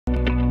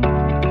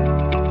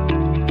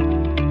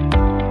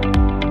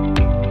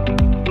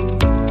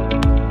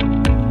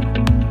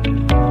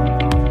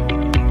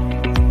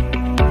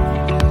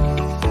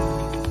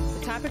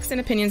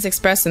opinions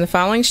expressed in the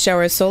following show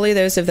are solely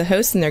those of the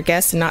host and their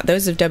guests and not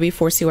those of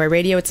W4CY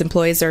Radio, its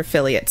employees, or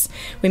affiliates.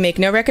 We make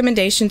no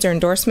recommendations or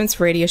endorsements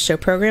for radio show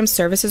programs,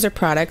 services, or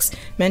products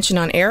mentioned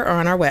on air or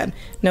on our web.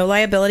 No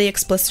liability,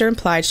 explicit or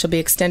implied, shall be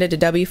extended to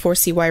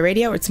W4CY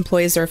Radio, its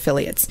employees, or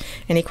affiliates.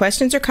 Any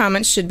questions or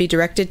comments should be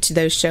directed to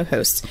those show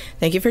hosts.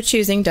 Thank you for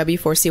choosing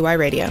W4CY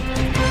Radio.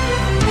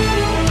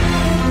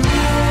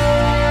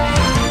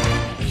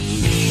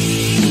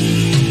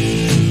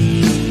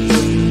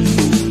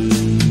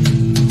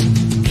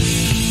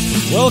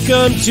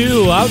 Welcome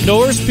to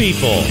Outdoors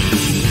People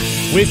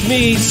with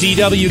me,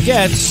 C.W.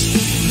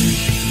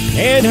 Getz,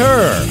 and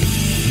her,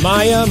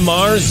 Maya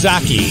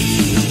Marzaki.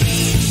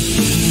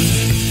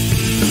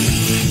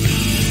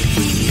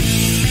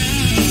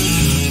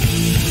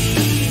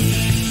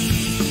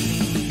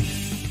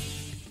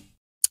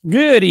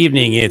 Good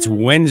evening. It's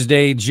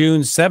Wednesday,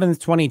 June 7th,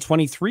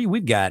 2023.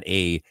 We've got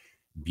a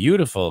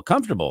beautiful,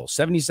 comfortable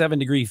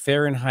 77-degree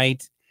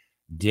Fahrenheit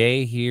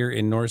day here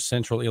in north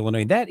central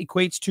Illinois. That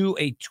equates to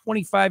a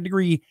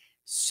 25-degree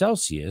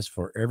Celsius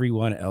for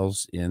everyone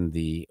else in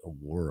the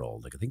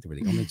world. Like, I think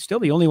they're still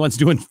the only ones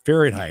doing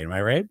Fahrenheit. Am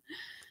I right?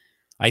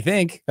 I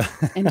think.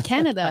 In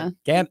Canada.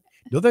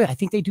 I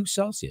think they do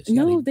Celsius.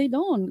 No, they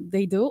don't.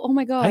 They do. Oh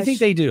my gosh. I think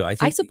they do.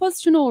 I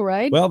supposed to know,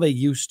 right? Well, they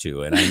used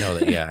to, and I know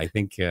that. Yeah, I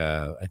think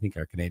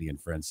our Canadian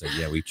friends said,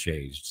 yeah, we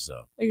changed.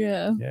 So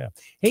yeah.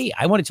 Hey,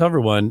 I want to tell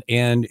everyone,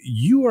 and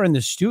you are in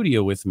the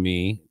studio with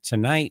me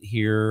tonight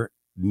here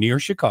near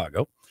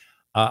Chicago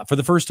for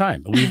the first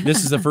time.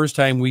 This is the first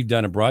time we've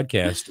done a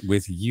broadcast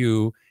with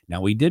you.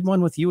 Now, we did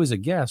one with you as a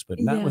guest, but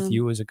not with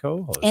you as a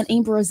co-host. And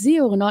in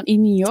Brazil, not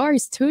in your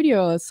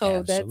studio. So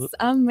Absolutely. That's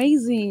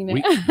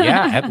amazing.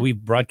 We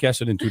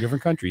broadcasted in 2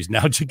 different countries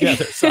now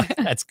together. So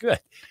that's good.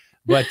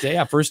 But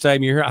yeah, first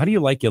time you're here. How do you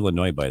like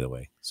Illinois, by the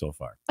way, so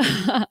far?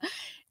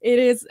 It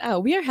is.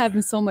 We are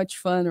having so much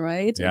fun,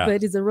 right? Yeah.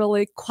 But it's a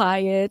really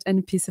quiet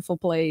and peaceful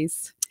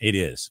place. It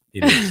is.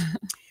 It is.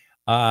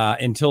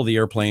 Until the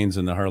airplanes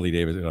and the Harley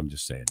Davidson, I'm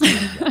just saying,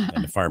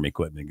 and the farm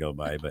equipment go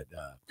by. But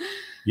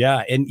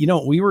yeah, and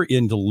we were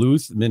in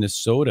Duluth,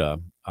 Minnesota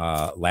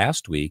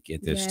last week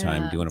at this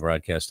time doing a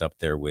broadcast up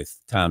there with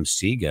Tom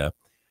Siga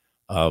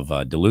of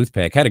Duluth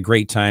Pack. Had a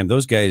great time.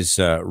 Those guys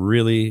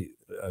really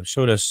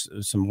showed us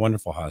some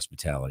wonderful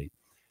hospitality.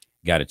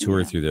 Got a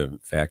tour through the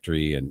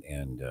factory and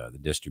the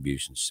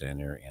distribution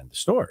center and the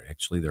store,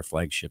 actually their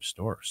flagship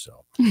store.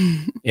 So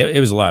it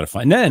was a lot of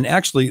fun. And then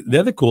actually the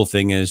other cool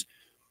thing is,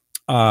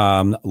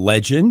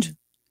 legend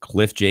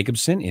Cliff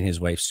Jacobson and his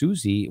wife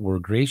Susie were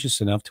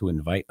gracious enough to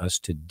invite us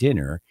to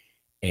dinner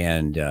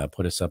and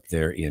put us up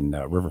there in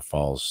River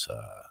Falls,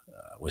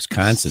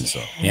 Wisconsin.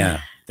 So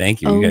yeah,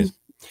 thank you, you guys.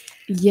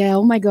 Yeah,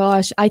 oh my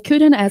gosh, I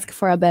couldn't ask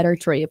for a better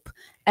trip.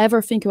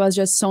 Everything was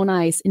just so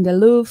nice in the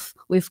Louvre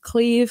with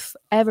Cliff.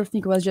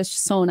 Everything was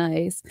just so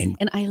nice,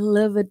 and I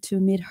love it to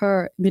meet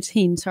him.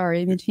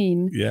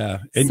 Yeah,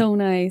 and so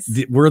nice.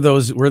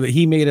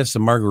 He made us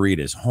some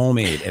margaritas,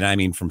 homemade, and I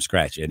mean from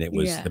scratch, and it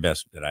was the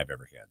best that I've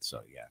ever had. So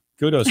yeah,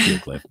 kudos to you,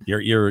 Cliff.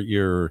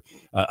 You're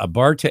a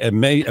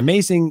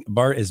amazing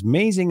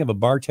of a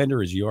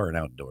bartender as you are an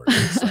outdoors.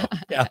 So,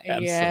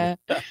 yeah,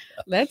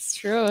 that's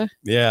true.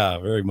 Yeah,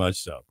 very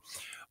much so.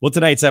 Well,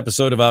 tonight's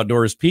episode of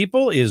Outdoors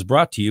People is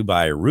brought to you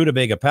by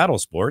Rutabaga Paddle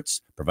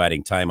Sports,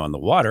 providing time on the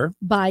water.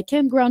 By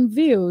Campground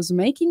Views,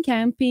 making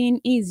camping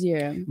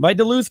easier. By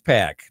Duluth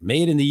Pack,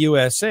 made in the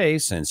USA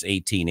since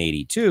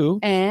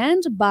 1882.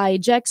 And by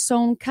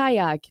Jackson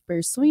Kayak,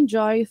 pursuing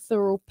joy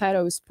through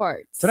paddle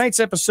sports. Tonight's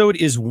episode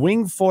is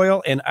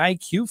Wingfoil and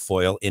IQ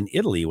Foil in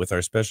Italy with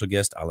our special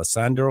guest,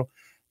 Alessandro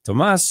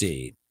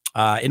Tomasi.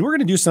 And we're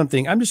going to do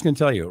something. I'm just going to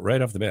tell you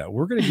right off the bat,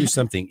 we're going to do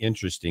something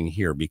interesting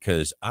here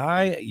because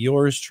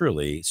yours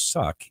truly,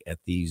 suck at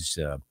these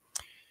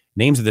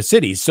names of the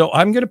cities. So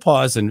I'm going to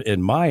pause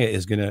and Maya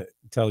is going to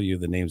tell you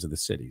the names of the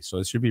cities. So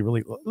it should be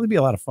it'll be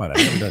a lot of fun. I've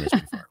never done this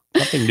before.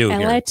 Something new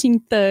here.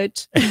 Latin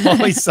touch.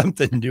 Always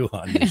something new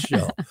on this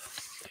show.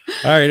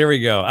 All right, here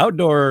we go.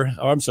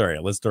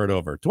 Let's start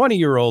over.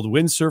 20-year-old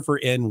windsurfer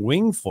and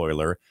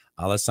wingfoiler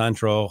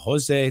Alessandro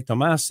Jose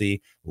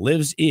Tomasi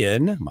lives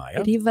in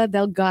Riva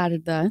Del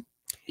Garda,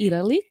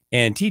 Italy,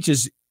 and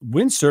teaches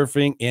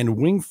windsurfing and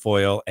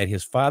wingfoil at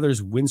his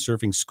father's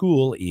windsurfing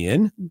school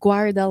in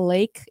Garda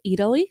Lake,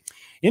 Italy.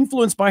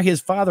 Influenced by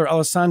his father,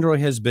 Alessandro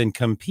has been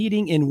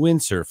competing in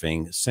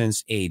windsurfing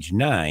since age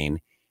 9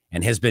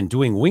 and has been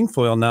doing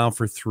wingfoil now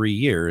for 3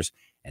 years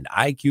and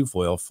IQ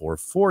foil for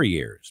 4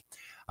 years.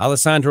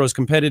 Alessandro's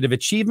competitive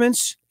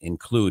achievements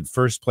include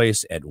first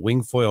place at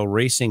Wingfoil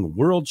Racing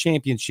World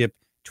Championship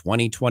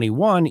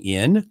 2021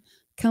 in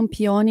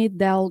Campione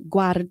del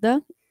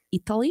Garda,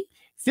 Italy.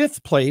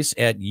 5th place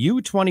at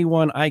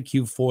U21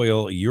 IQ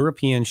Foil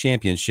European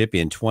Championship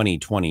in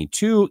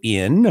 2022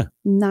 in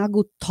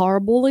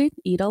Nago-Torbole,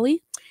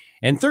 Italy.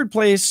 And 3rd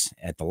place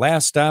at the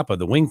last stop of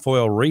the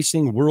Wingfoil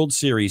Racing World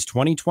Series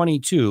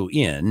 2022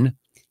 in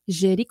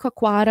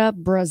Jericoacoara,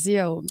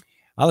 Brazil.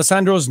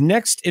 Alessandro's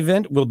next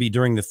event will be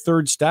during the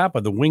 3rd stop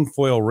of the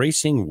Wingfoil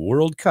Racing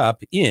World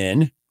Cup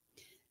in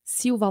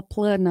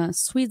Silvaplana,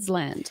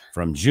 Switzerland.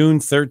 From June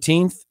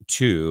 13th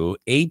to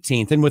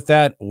 18th. And with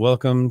that,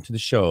 welcome to the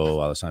show,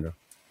 Alessandro.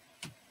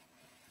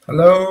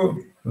 Hello.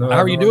 Hello. How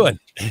are you doing?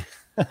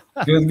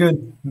 Good,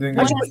 good. Doing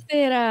good.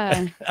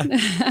 Buonasera.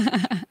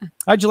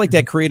 How'd you like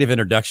that creative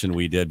introduction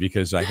we did?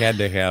 Because I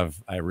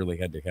really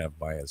had to have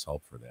Maya's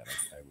help for that.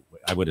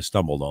 I would have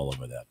stumbled all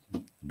over that.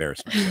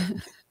 Embarrassed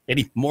myself.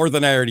 Any more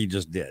than I already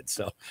just did.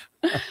 So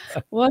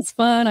was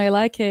fun. I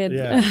like it.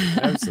 Yeah,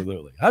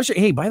 absolutely.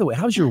 Hey, by the way,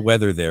 how's your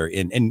weather there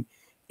in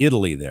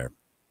Italy there,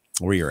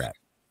 where you're at?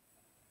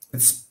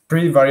 It's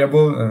pretty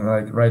variable.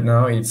 Like right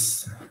now,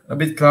 it's a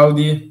bit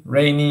cloudy,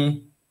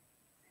 rainy.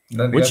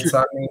 Then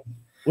sunny.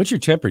 What's your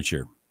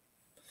temperature?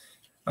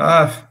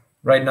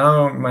 Right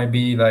now it might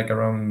be like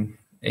around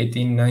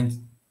 20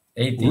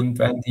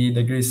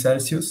 degrees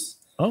Celsius.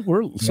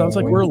 Oh, sounds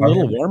like we're a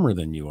little warmer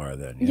than you are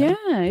then.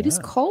 Yeah, it is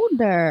cold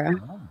there.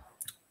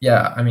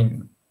 Yeah, I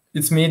mean,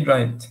 it's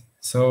midnight.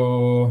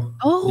 So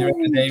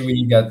during the day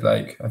we get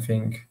like, I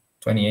think,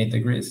 28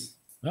 degrees.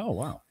 Oh,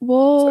 wow.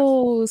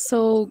 Whoa,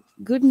 so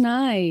good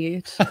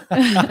night.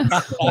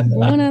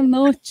 Buona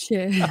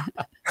noche.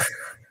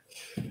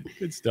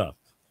 Good stuff.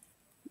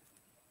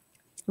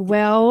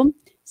 Well,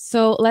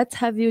 so let's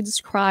have you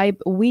describe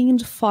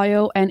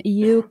Wingfoil and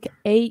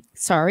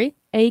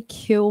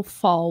AQ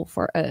fall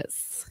for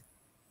us.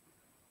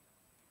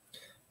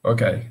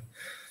 Okay.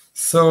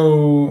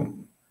 So,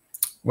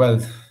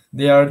 well,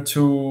 they are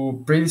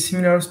two pretty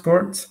similar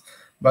sports,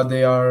 but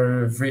they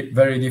are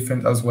very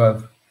different as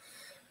well.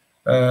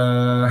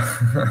 Well,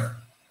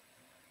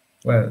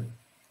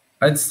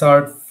 I'd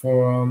start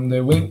from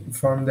the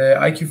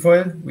IQ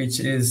foil,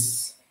 which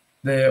is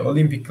the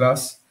Olympic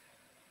class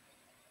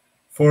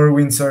for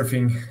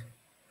windsurfing.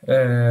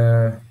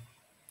 It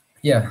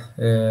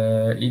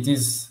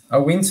is a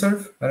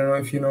windsurf. I don't know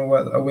if you know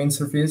what a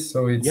windsurf is.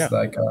 So it's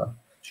like a...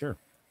 Sure.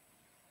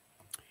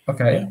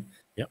 Okay.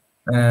 Yeah.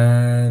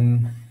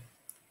 And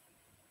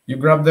you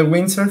grab the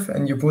windsurf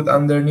and you put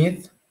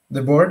underneath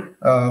the board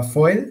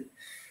foil,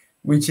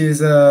 which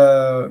is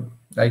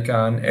like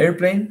an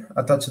airplane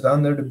attached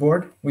under the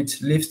board,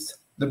 which lifts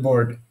the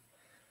board.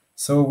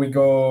 So we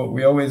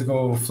always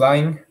go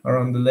flying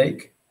around the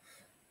lake.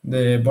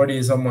 The body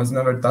is almost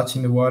never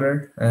touching the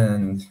water,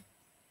 and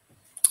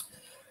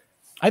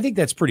I think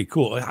that's pretty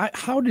cool.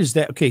 How does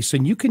that? Okay, so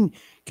can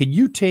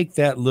you take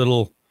that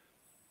little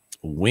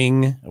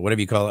wing, or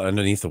whatever you call it,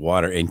 underneath the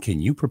water, and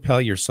can you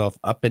propel yourself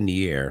up in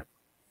the air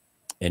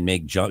and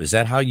make jump? Is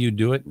that how you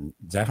do it?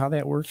 Is that how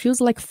that works? Feels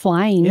like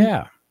flying.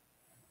 Yeah.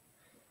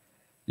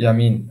 I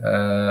mean,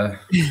 when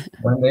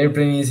the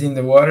airplane is in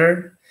the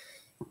water,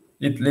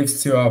 it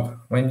lifts you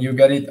up. When you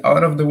get it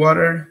out of the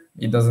water,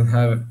 it doesn't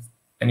have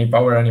any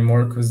power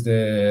anymore because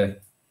the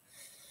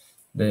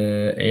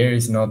air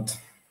is not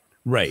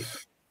right.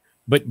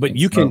 But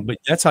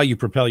that's how you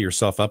propel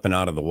yourself up and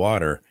out of the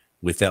water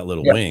with that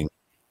little wing,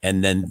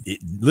 and then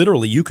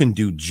literally you can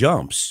do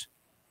jumps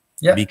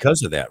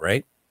because of that,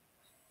 right?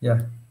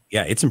 Yeah,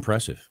 it's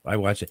impressive. I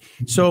watch it.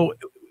 So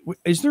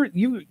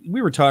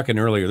we were talking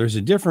earlier, there's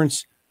a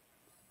difference.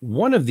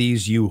 One of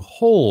these you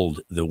hold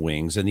the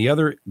wings, and the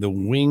other, the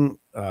wing,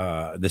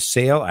 the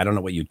sail, I don't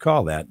know what you'd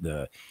call that,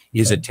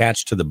 is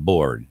attached to the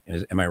board.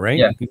 Am I right?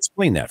 Yeah. You can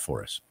explain that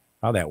for us,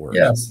 how that works.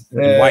 Yes.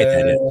 And why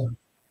that is.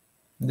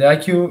 The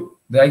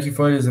IQ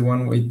foil is the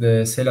one with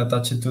the sail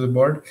attached to the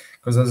board,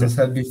 because as I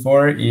said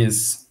before,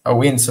 is a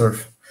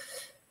windsurf.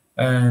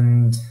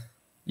 And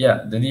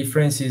yeah, the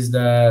difference is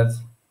that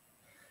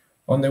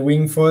on the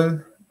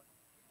wingfoil,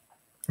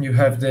 you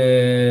have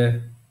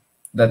that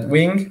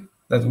wing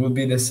that will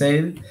be the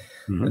sail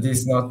that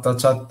is not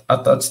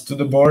attached to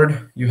the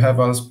board. You have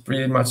a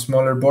pretty much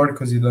smaller board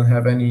because you don't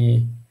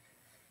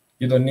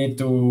need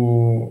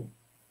to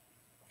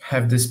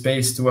have the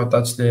space to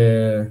attach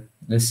the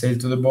sail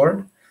to the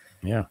board.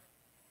 Yeah.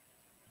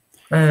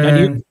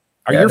 And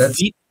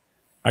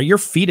are your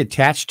feet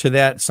attached to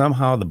that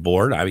somehow, the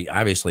board? I mean,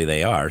 obviously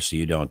they are, so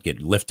you don't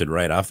get lifted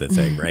right off the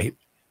thing, right?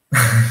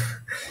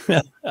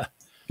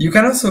 You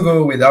can also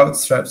go without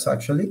straps,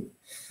 actually.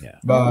 Yeah.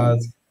 But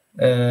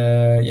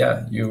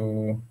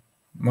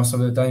most of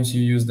the times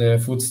you use the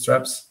foot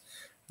straps,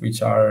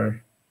 which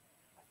are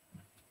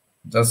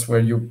just where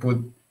you put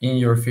in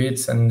your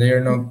feet, and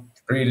they're not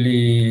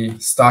really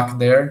stuck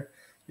there.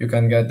 You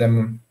can get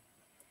them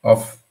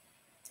off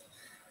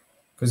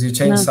because you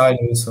change side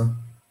also.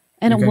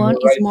 And one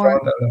is more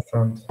front and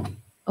front.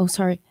 Oh,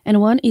 sorry.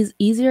 And one is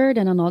easier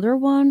than another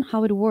one.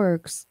 How it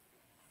works?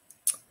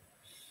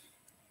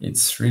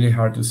 It's really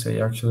hard to say,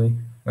 actually.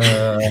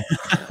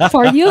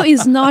 For you,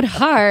 it's not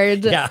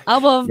hard.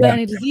 Above then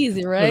it's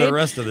easy, right? For the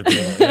rest of the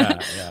people,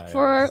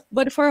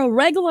 But for a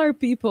regular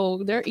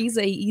people, there is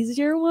a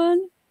easier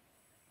one.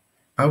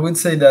 I would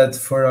say that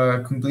for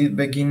a complete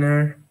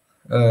beginner,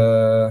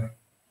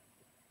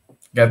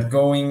 get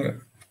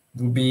going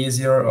would be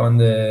easier on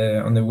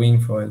the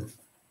wingfoil.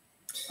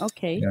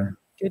 Okay,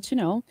 good to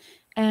know.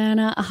 And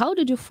how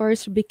did you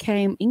first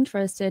become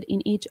interested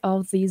in each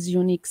of these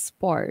unique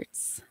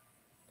sports?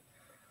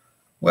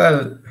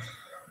 Well,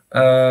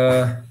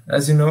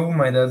 As you know,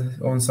 my dad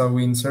owns a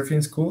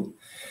windsurfing school.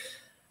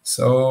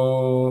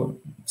 So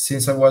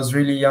since I was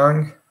really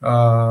young,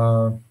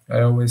 I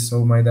always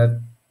saw my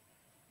dad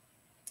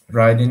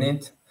riding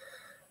it.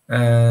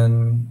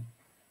 And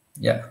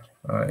yeah.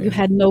 You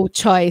had no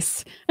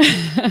choice. You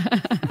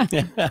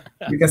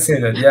can say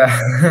that,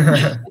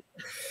 yeah.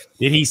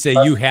 Did he say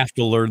you have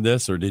to learn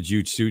this, or did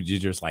you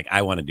just like,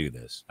 I want to do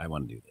this? I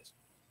want to do this.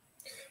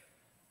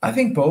 I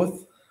think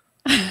both.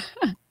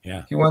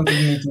 Yeah. He wanted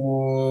me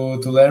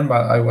to learn,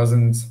 but I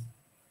wasn't.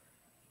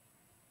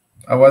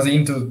 I was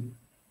into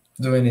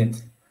doing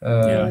it.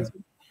 Yeah.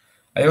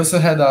 I also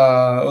had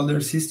a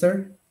older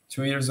sister,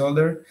 2 years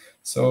older.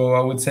 So I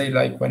would say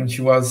like when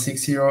she was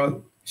 6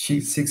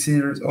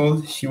 years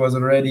old, she was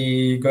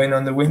already going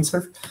on the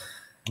windsurf.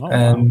 Oh,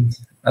 and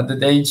at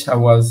that age, I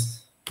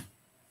was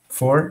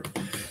 4.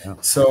 Yeah.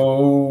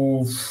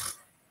 So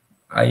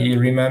I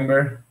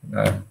remember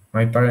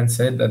my parents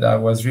said that I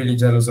was really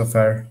jealous of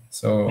her.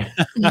 So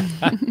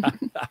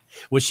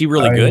was she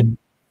really good?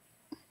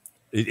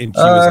 And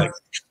she was like,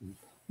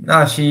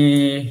 nah,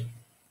 she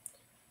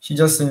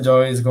just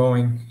enjoys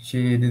going.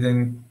 She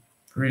didn't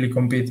really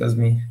compete as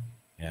me.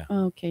 Yeah.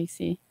 Okay,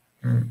 see.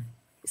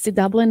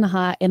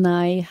 CW and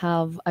I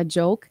have a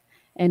joke,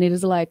 and it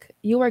is like,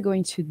 you are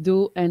going to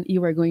do and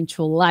you are going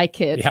to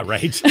like it. Yeah,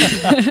 right.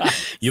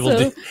 You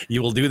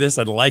will do this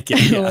and like it.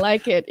 Yeah. Yeah.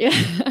 Like it.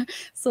 Yeah.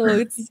 So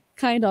it's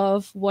kind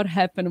of what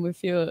happened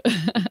with you.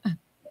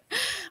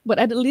 But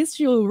at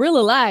least you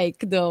really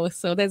like, though,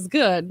 so that's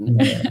good.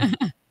 Yeah.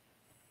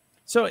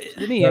 So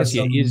let me ask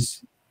you,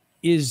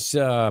 is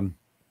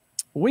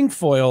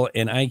Wingfoil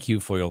and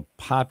IQ foil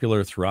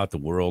popular throughout the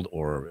world,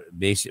 or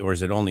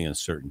is it only in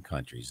certain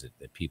countries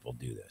that people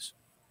do this?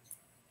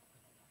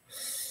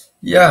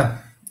 Yeah,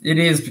 it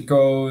is,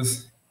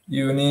 because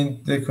you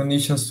need the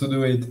conditions to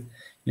do it.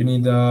 You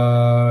need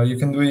you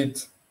can do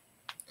it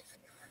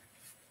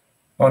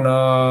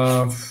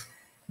on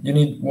you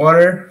need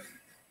water,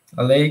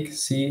 a lake,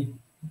 sea,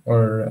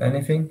 or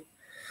anything,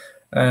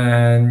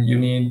 and you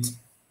need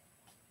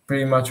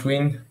pretty much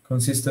wind,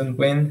 consistent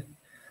wind,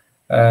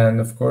 and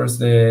of course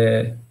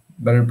the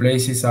better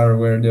places are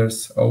where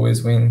there's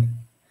always wind.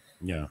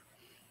 Yeah.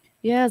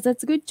 Yes,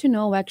 that's good to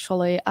know,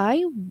 actually.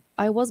 I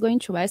was going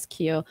to ask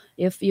you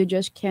if you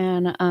just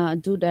can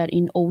do that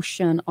in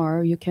ocean,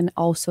 or you can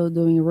also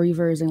do in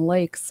rivers and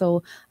lakes.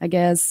 So I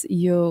guess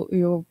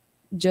you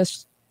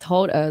just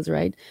told us,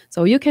 right?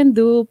 So you can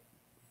do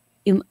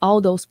in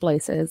all those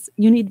places.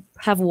 You need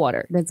have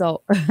water. That's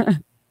all.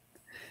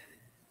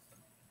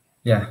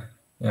 Yeah,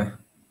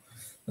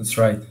 that's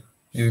right.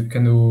 You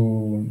can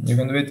do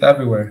it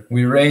everywhere.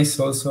 We race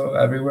also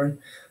everywhere,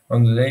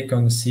 on the lake,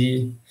 on the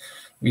sea,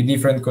 with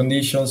different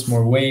conditions,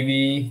 more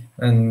wavy,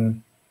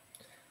 and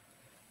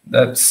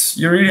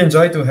you really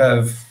enjoy to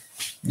have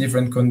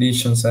different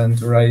conditions and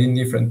to ride in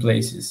different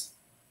places.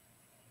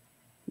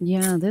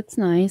 Yeah, that's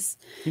nice.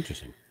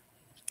 Interesting.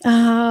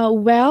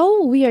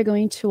 Well, we are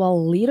going to a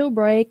little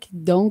break.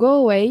 Don't go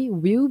away.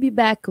 We'll be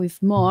back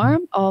with more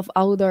of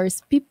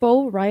Outdoors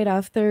People right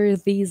after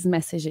these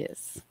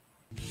messages.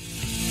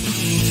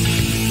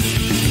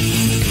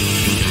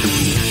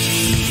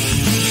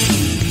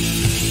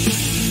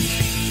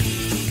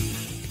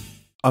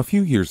 A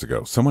few years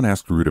ago, someone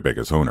asked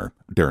Rutabaga's owner,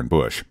 Darren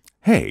Bush,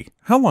 "Hey,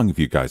 how long have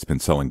you guys been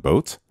selling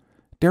boats?"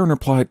 Darren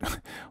replied,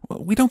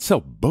 "Well, we don't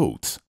sell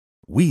boats.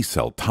 We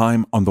sell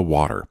time on the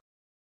water."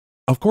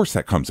 Of course,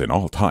 that comes in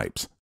all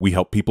types. We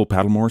help people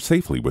paddle more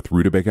safely with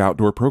Rutabaga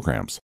outdoor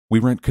programs. We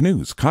rent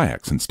canoes,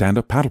 kayaks, and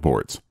stand-up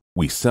paddleboards.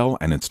 We sell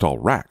and install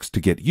racks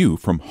to get you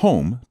from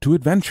home to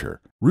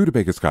adventure.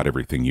 Rutabaga's got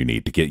everything you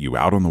need to get you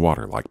out on the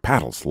water, like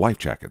paddles, life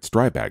jackets,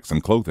 dry bags,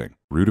 and clothing.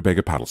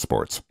 Rutabaga Paddle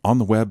Sports, on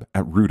the web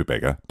at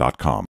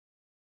rutabaga.com.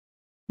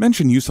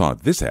 Mention you saw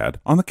this ad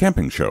on The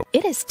Camping Show.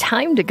 It is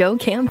time to go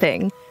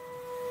camping.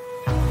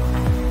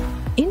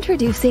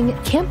 Introducing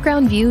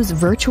Campground View's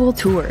virtual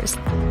tours.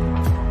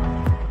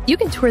 You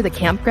can tour the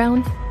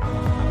campground,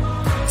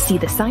 see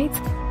the sites,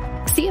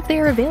 see if they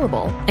are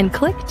available, and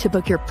click to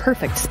book your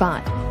perfect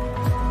spot.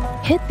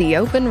 Hit the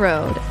open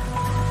road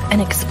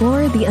and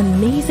explore the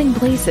amazing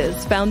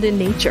places found in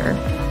nature.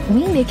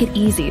 We make it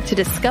easy to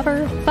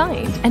discover,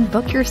 find, and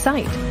book your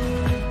site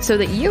so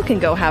that you can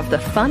go have the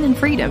fun and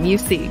freedom you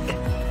seek.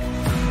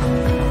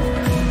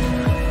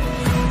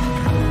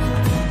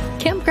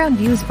 Campground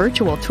View's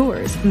virtual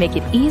tours make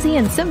it easy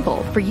and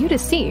simple for you to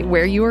see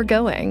where you are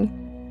going.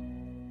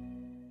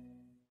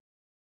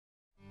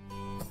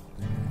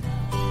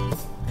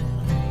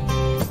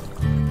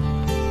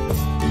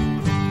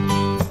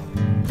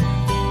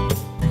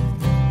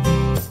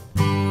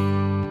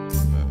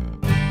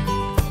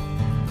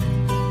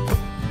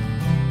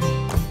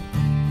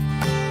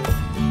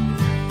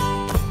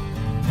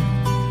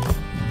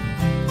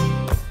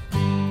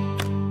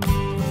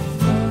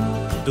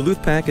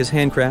 Duluth Pack is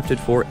handcrafted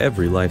for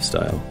every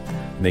lifestyle,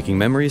 making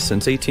memories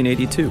since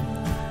 1882.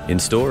 In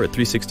store at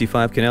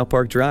 365 Canal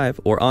Park Drive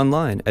or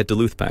online at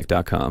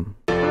duluthpack.com.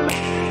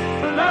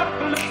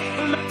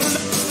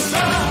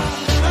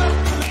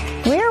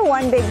 We're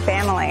one big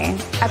family.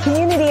 a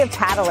community of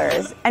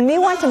paddlers, and we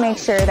want to make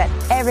sure that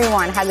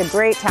everyone has a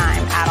great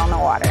time out on the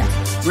water.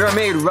 We are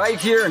made right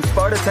here in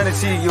Sparta,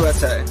 Tennessee,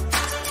 USA.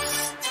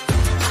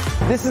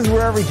 This is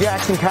where every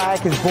Jackson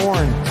kayak is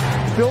born,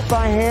 built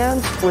by hand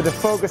with a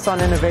focus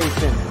on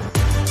innovation.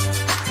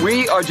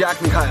 We are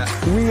Jackson Kayak.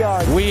 We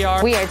are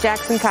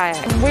Jackson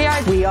Kayak.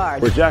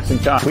 We're Jackson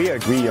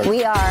Kayak.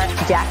 We are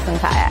Jackson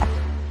Kayak.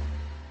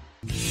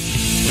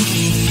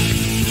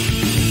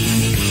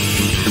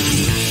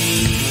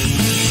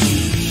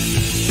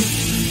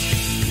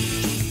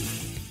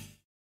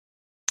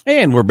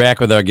 And we're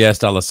back with our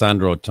guest,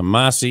 Alessandro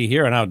Tomasi,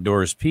 here on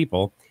Outdoors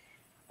People.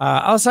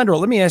 Alessandro,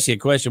 let me ask you a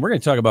question. We're going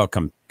to talk about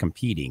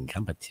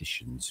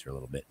competitions for a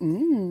little bit.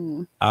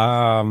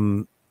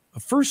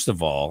 First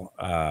of all,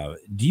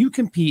 do you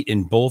compete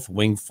in both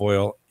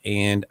wingfoil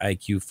and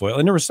IQ foil?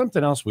 And there was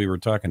something else we were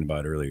talking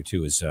about earlier,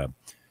 too, is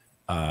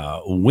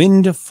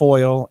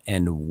windfoil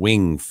and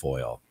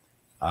wingfoil,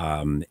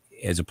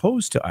 as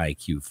opposed to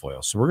IQ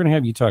foil. So we're going to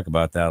have you talk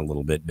about that a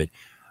little bit. But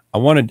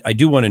I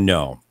do want to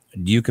know,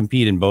 do you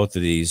compete in both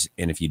of these?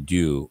 And if you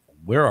do,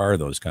 where are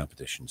those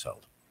competitions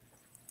held?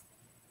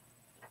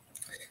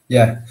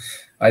 Yeah,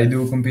 I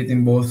do compete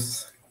in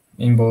both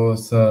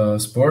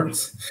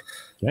sports.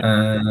 Okay.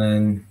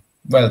 And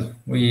well,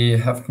 we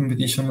have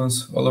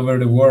competitions all over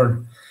the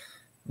world.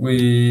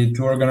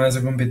 To organize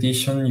a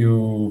competition,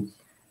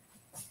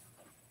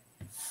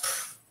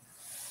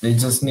 they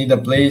just need a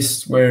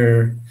place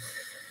where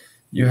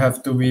you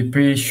have to be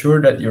pretty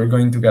sure that you're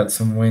going to get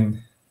some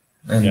wind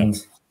and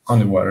on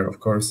the water,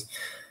 of course.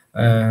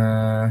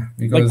 Because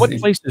like what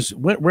places?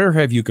 Where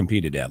have you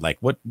competed at? Like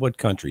what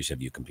countries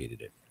have you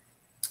competed in?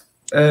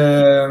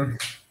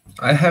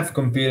 I have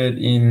competed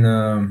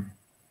in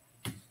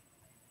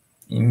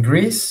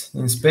Greece,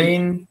 in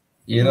Spain,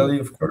 Italy,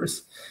 of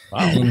course.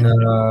 Wow. In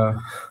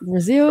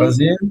Brazil.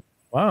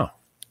 Wow.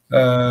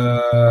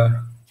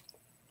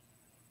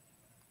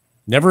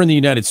 Never in the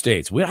United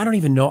States. I don't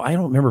even know. I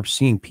don't remember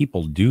seeing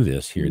people do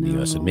this here in the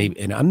U.S.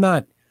 And I'm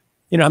not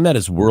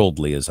as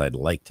worldly as I'd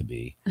like to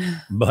be,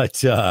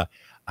 but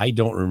I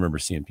don't remember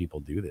seeing people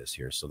do this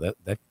here. So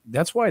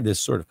that's why this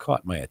sort of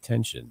caught my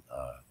attention.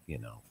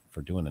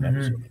 For doing an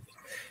episode.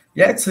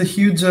 Yeah, it's a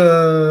huge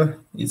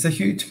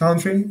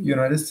country,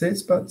 United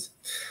States, but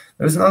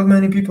there's not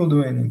many people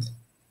doing it.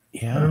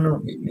 Yeah, I don't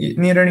know.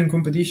 Neither in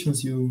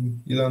competitions, you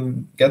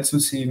don't get to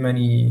see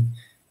many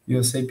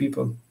USA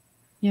people.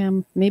 Yeah,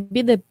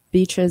 maybe the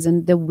beaches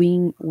and the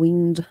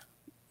wind,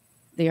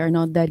 they are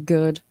not that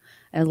good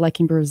as like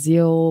in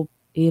Brazil,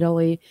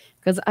 Italy.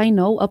 Because I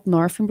know up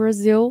north in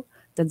Brazil,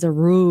 that's a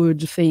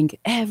rude thing.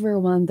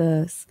 Everyone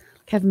does.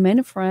 I have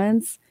many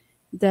friends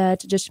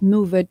that just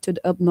move it to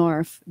the up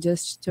north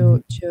just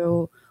to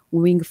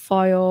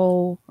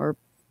wingfoil or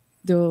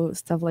do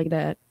stuff like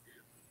that.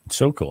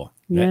 So cool.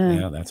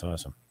 Yeah, that's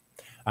awesome.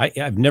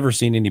 I've never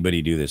seen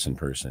anybody do this in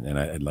person, and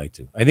I'd like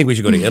to. I think we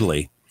should go to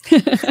Italy.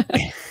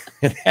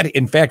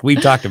 In fact,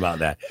 we've talked about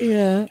that.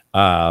 Yeah.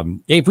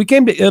 Hey, if we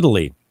came to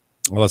Italy,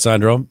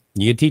 Alessandro,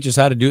 you teach us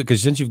how to do it,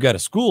 because since you've got a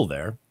school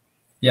there,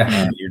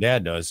 your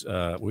dad does.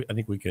 I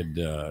think we could.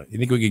 You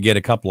think we could get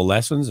a couple of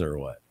lessons or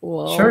what?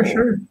 Whoa.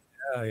 Sure.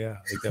 Yeah.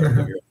 I think that would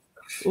be great.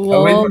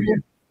 Whoa.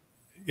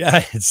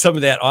 Yeah, it's some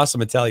of that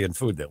awesome Italian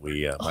food that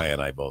Maya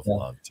and I both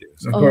love too.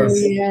 So. Of course.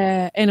 Oh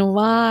yeah, and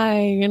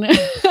wine.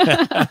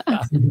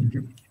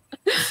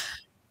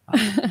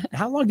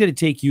 How long did it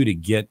take you to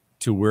get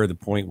to the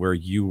point where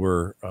you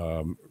were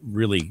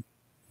really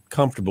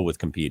comfortable with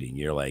competing?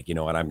 You're like, you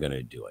know what, I'm going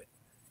to do it.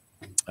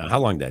 How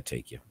long did that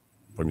take you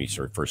when you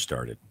first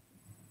started?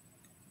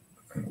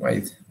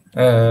 Wait,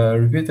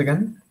 repeat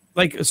again.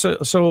 Like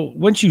so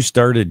once you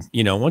started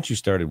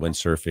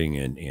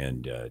windsurfing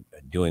and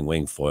doing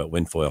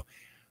windfoil,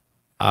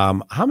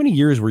 how many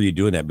years were you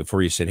doing that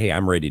before you said, hey,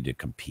 I'm ready to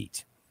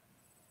compete?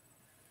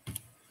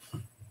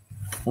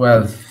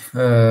 Well,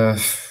 I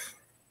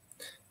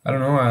don't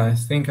know. I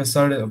think I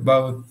started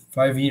about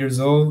 5 years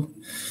old,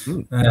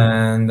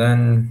 and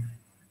then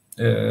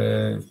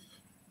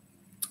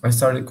I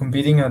started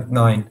competing at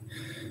 9.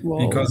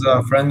 Whoa. Because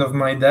a friend of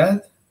my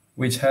dad,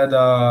 which had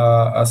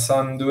a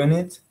son doing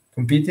it,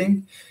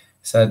 competing,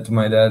 said to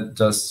my dad,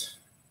 just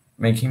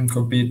make him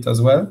compete as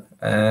well.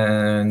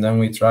 And then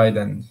we tried,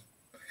 and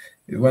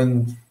it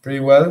went pretty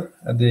well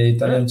at the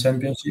Italian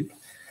Championship.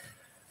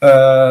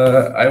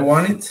 I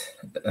won it,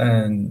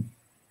 and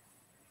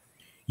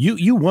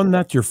you won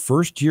that your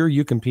first year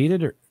you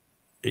competed, or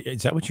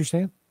is that what you're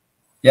saying?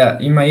 Yeah,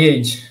 in my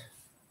age.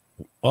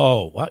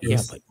 Oh, wow.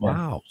 Yes. Yeah, but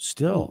wow,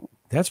 still.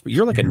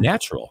 You're like a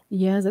natural.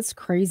 Yeah, that's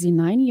crazy.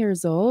 9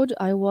 years old,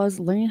 I was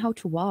learning how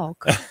to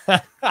walk.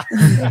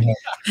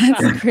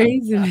 That's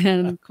crazy,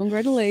 man.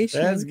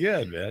 Congratulations. That's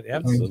good, man.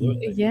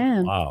 Absolutely.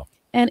 Yeah. Wow.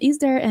 And is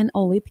there an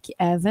Olympic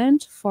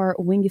event for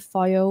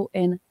wingfoil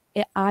and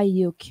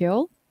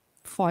IQ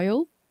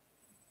foil?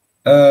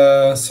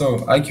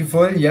 So IQ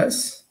foil,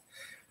 yes.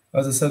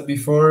 As I said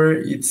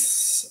before,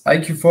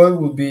 IQ foil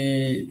will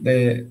be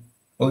the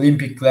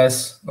Olympic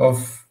class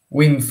of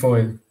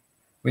wingfoil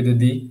with a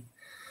D,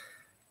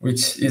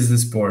 which is the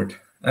sport.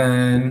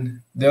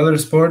 And the other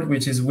sport,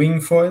 which is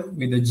Wingfoil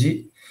with a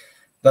G,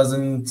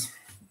 doesn't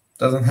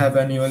have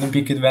any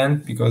Olympic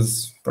event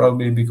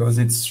probably because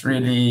it's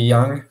really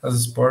young as a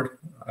sport.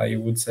 I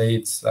would say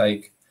it's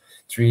like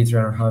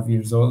 3.5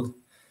 years old.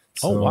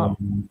 Oh, wow.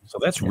 So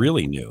that's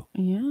really new.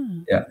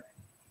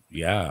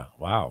 Yeah.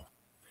 Wow.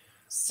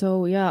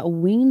 So yeah,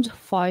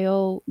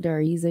 Wingfoil,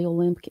 there is a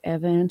Olympic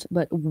event,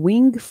 but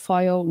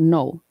Wingfoil,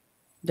 no.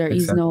 There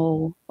is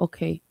no,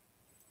 okay.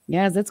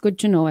 Yes, that's good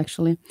to know,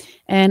 actually.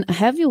 And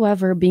have you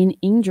ever been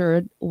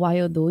injured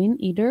while doing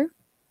either?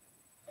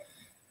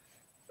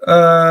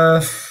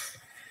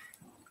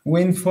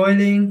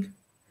 Windfoiling.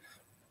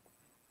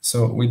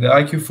 So with the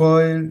IQ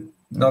foil,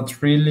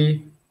 not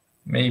really.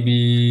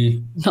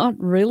 Maybe. Not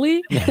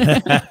really?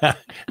 I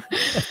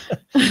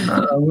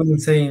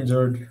wouldn't say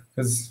injured,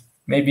 because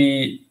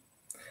maybe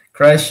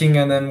crashing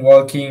and then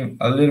walking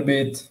a little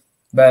bit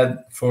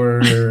bad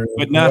for.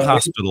 But not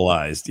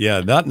hospitalized.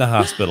 Yeah, not in the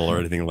hospital or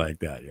anything like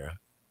that. Yeah.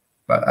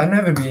 But I've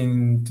never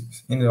been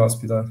in the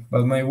hospital.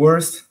 But my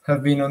worst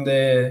have been on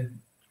the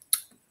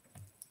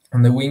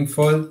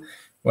Wingfoil,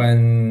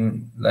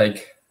 when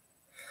like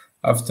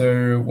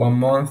after 1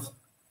 month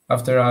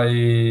after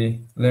I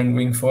learned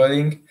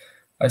wingfoiling,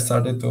 I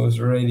started to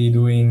already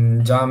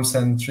doing jumps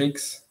and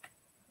tricks.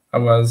 I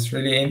was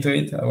really into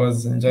it. I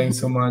was enjoying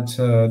so much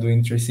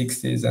doing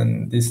 360s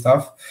and this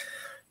stuff.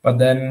 But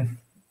then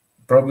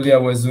probably I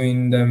was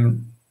doing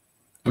them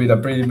with a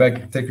pretty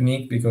bad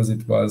technique because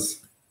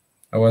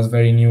I was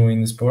very new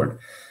in the sport.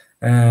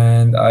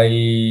 And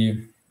I,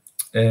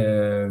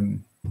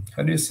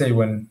 how do you say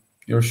when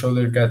your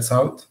shoulder gets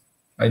out?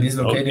 I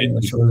dislocated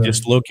my shoulder.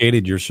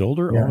 Dislocated your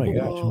shoulder? Yeah. Oh my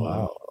gosh!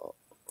 Wow.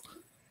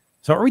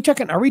 So are we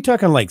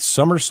talking like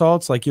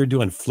somersaults, like you're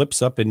doing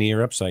flips up in the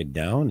air upside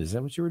down? Is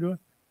that what you were doing?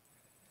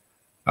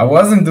 I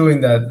wasn't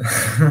doing that.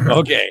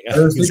 Okay,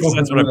 that's what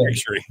I'm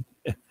picturing.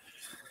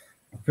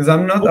 Because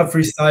I'm not a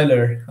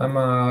freestyler. I'm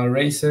a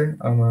racer.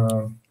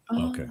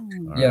 Okay.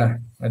 Yeah,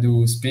 I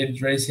do speed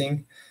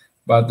racing,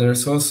 but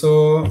there's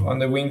also on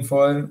the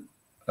Wingfoil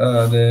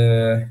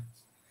the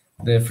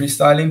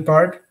freestyling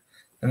part,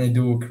 and I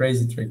do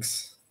crazy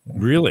tricks.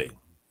 Really?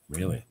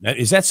 Now,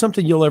 is that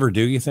something you'll ever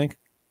do, you think?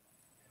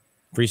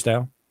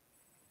 Freestyle?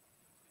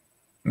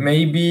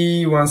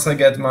 Maybe once I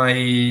get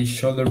my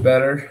shoulder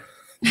better.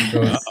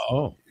 Because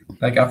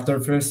like after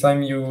first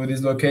time you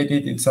dislocate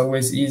it, it's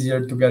always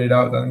easier to get it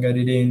out and get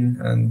it in,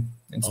 and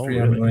it's pretty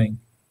annoying.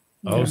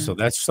 Oh, so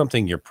that's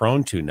something you're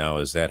prone to now.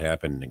 Is that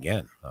happening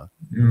again? Huh?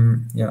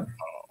 Yeah.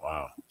 Oh,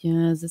 wow.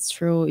 Yes, it's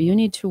true. You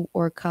need to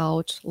work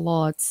out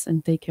lots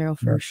and take care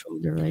of your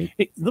shoulder, right?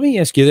 Hey, let me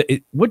ask you,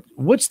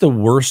 what's the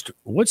worst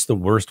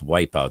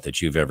wipeout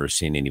that you've ever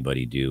seen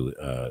anybody do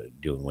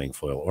doing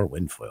wingfoil or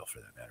windfoil for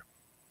that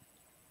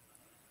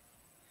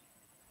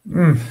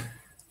matter?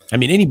 I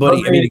mean,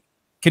 anybody. I mean,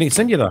 can it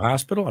send you to the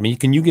hospital? I mean,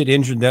 can you get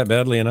injured that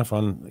badly enough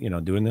on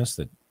doing this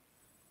that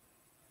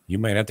you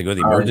might have to go to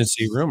the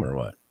emergency room or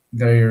what?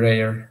 Very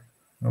rare,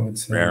 I would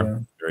say. Rare, yeah.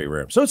 Very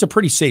rare. So it's a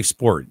pretty safe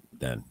sport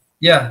then.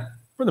 Yeah.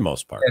 For the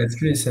most part. Yeah, it's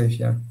pretty safe,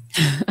 yeah.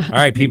 All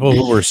right, people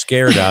who were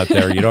scared out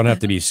there, you don't have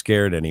to be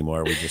scared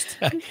anymore.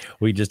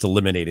 We just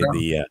eliminated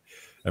the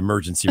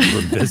emergency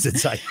room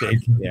visits, I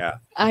think. Yeah.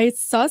 I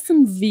saw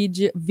some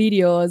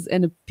videos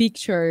and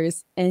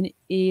pictures, and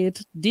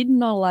it did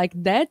not like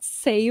that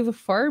save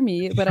for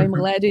me, but I'm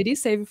glad it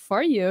is safe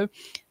for you.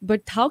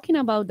 But talking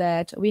about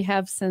that, we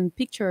have some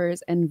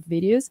pictures and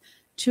videos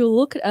to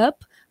look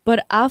up,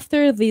 but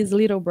after this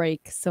little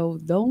break. So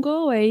don't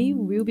go away.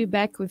 We'll be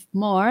back with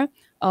more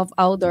of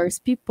Outdoors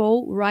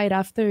People right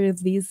after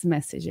these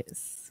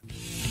messages.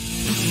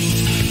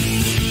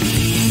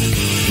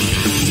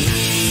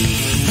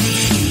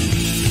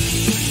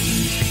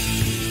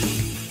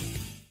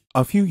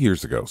 A few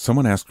years ago,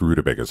 someone asked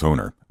Rutabaga's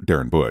owner,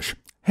 Darren Bush,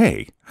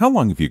 "Hey, how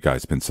long have you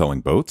guys been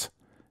selling boats?"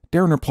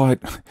 Darren replied,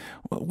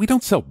 "Well, we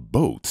don't sell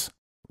boats.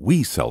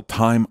 We sell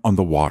time on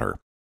the water."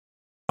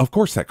 Of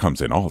course, that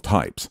comes in all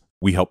types.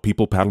 We help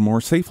people paddle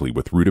more safely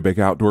with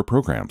Rutabaga outdoor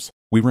programs.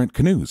 We rent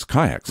canoes,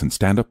 kayaks, and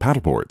stand-up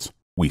paddleboards.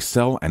 We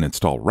sell and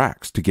install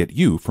racks to get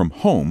you from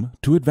home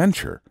to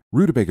adventure.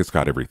 Rutabaga's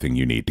got everything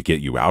you need to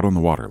get you out on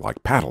the water,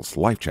 like paddles,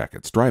 life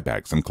jackets, dry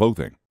bags, and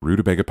clothing.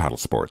 Rutabaga Paddle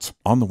Sports,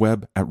 on the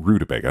web at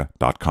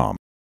rutabaga.com.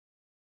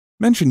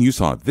 Mention you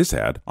saw this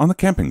ad on the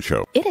camping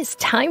show. It is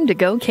time to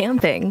go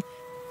camping.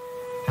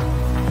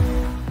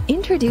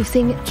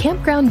 Introducing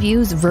Campground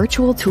View's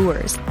virtual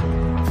tours.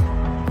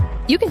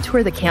 You can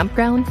tour the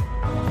campground,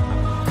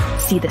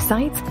 see the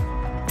sights,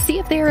 see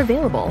if they are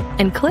available,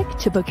 and click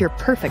to book your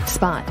perfect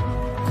spot.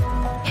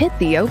 Hit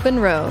the open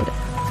road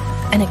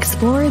and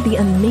explore the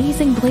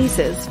amazing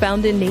places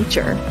found in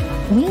nature.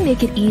 We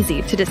make it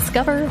easy to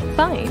discover,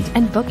 find,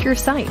 and book your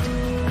site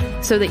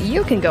so that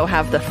you can go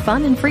have the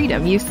fun and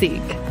freedom you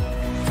seek.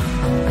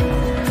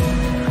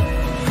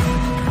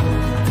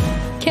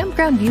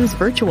 Campground View's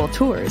virtual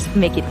tours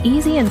make it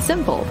easy and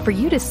simple for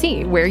you to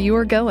see where you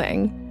are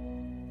going.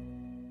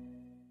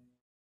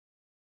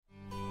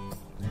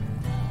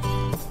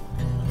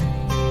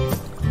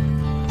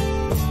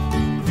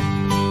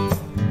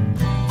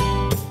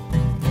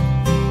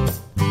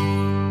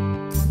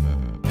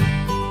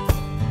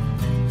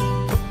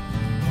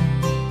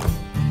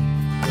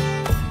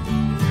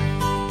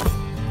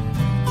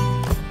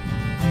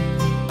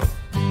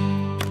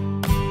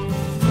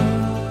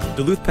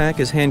 Duluth Pack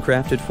is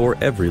handcrafted for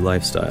every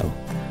lifestyle,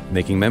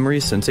 making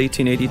memories since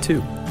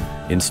 1882.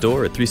 In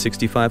store at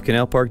 365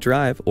 Canal Park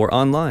Drive or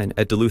online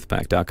at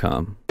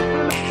duluthpack.com.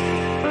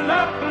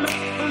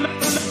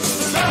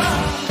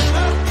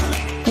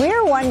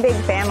 We're one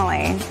big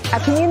family,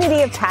 a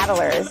community of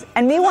paddlers,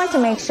 and we want to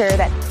make sure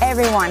that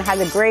everyone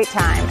has a great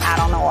time out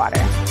on the water.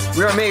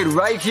 We are made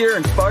right here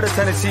in Sparta,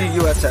 Tennessee,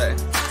 USA.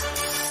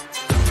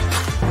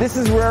 This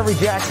is where every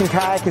Jackson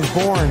kayak is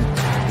born,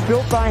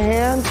 built by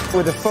hand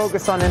with a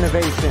focus on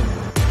innovation.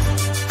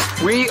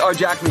 We are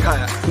Jackson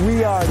Kayak.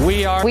 We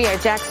are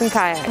Jackson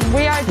Kayak.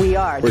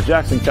 We're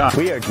Jackson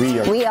Kayak.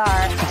 We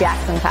are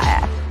Jackson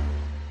Kayak.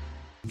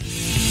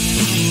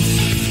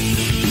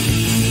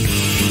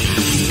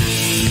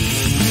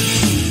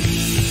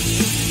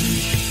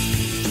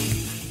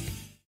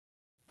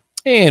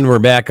 And we're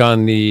back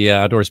on the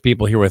Outdoors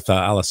People here with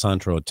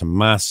Alessandro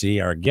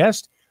Tomasi, our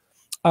guest.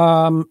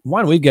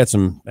 Juan, we've got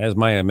some, as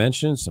Maya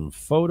mentioned, some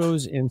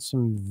photos and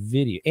some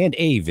video, and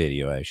a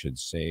video, I should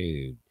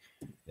say,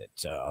 that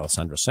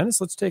Alessandro sent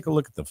us. Let's take a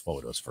look at the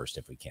photos first,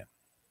 if we can.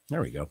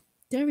 There we go.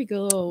 There we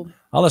go.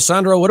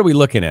 Alessandro, what are we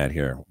looking at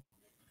here?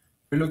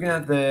 We're looking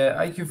at the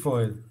IQ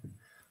foil.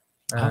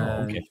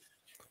 Oh, okay.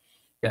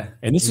 Yeah.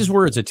 And this is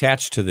where it's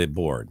attached to the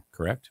board,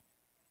 correct?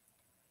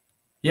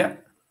 Yeah.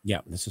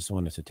 Yeah, this is the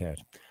one that's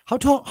attached. How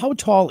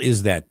tall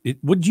is that?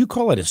 Would you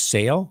call it a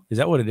sail? Is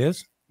that what it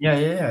is? Yeah,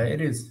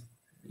 it is.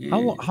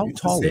 How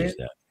tall is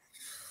that?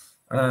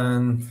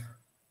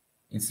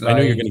 It's like, I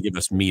know you're going to give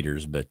us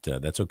meters, but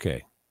that's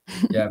okay.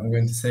 Yeah, I'm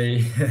going to say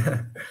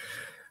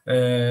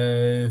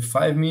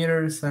 5.5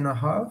 meters.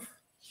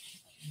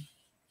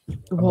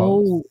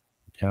 Whoa.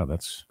 Yeah,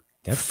 that's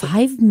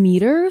 5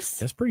 meters?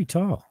 That's pretty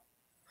tall.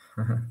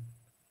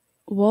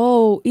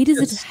 Whoa. Is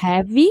it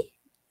heavy?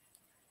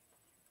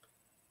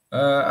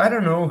 I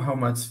don't know how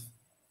much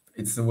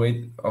it's the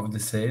weight of the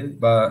sail,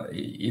 but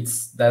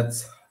it's that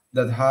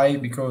high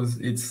because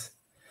it's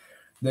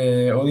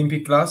the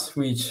Olympic class,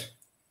 which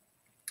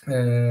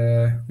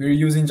we're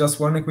using just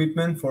one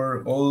equipment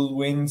for all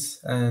winds,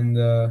 and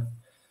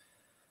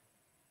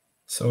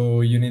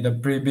so you need a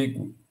pretty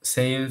big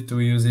sail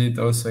to use it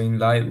also in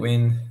light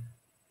wind,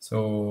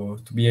 so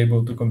to be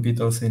able to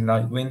compete also in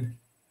light wind,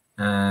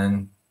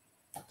 and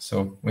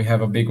so we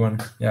have a big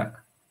one. Yeah.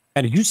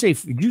 And did you say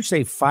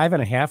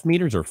 5.5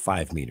 meters or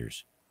 5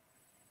 meters?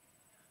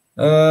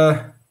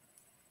 The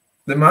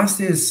mast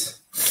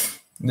is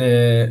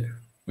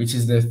which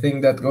is the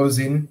thing that goes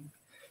in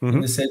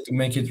the sail to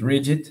make it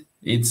rigid.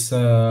 It's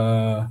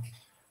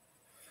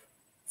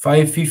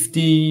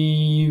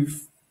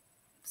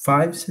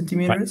 555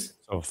 centimeters.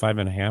 So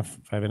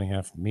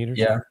 5.5 meters.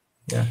 Yeah.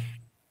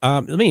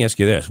 Let me ask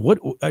you this: what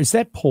is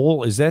that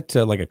pole? Is that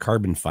like a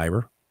carbon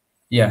fiber?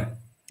 Yeah.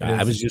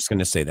 I was just going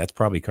to say that's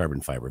probably carbon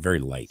fiber, very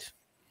light.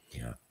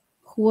 Yeah.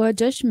 Who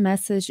just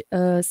messaged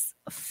us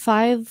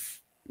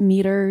 5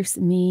 meters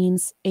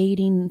means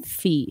 18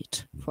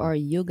 feet for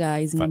you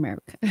guys in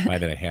America.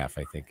 5.5,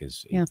 I think,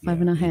 is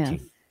 5.5.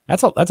 18.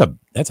 That's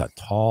a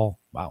tall.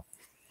 Wow,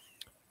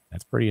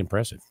 that's pretty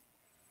impressive.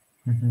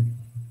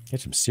 Get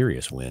some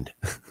serious wind.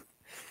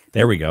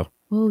 There we go.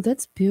 Oh,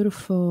 that's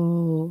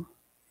beautiful.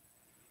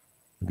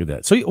 Look at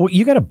that. So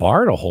you got a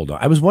bar to hold on.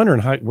 I was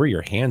wondering where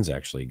your hands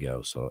actually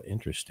go. So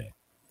interesting.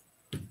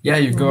 Yeah,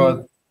 you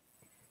got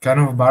kind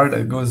of a bar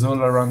that goes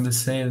all around the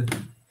sail.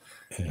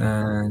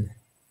 And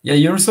yeah,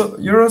 you're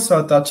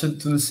also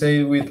attached to the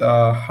sail with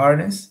a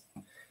harness.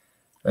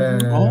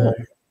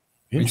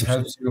 Which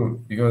helps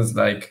you because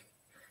like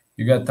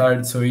you get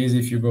tired so easy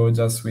if you go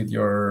just with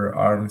your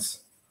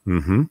arms.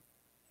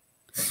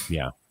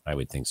 Yeah, I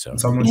would think so.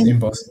 It's almost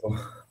impossible.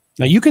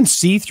 Now you can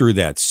see through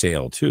that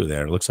sail too.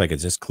 There, it looks like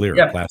it's just clear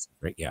plastic,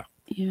 right? Yeah.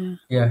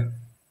 Yeah.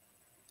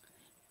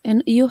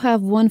 And you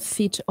have one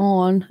foot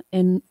on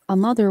and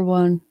another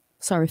one,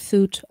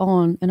 foot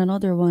on and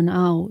another one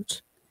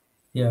out.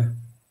 Yeah.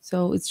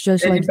 So it's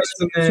just like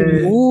to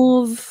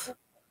move.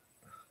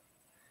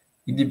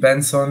 It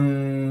depends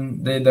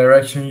on the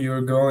direction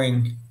you're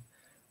going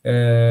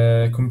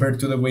compared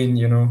to the wind,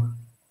 you know.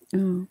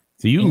 So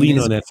you lean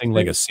on that thing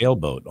like a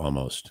sailboat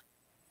almost.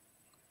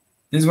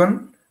 This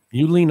one?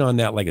 You lean on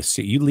that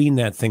you lean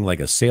that thing like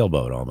a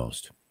sailboat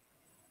almost.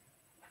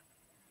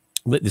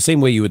 The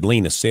same way you would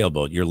lean a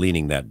sailboat, you're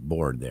leaning that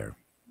board there.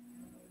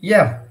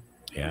 Yeah.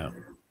 Yeah.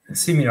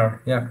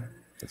 Similar. Yeah.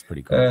 That's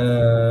pretty cool.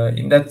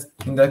 In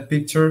that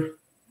picture,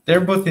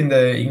 they're both in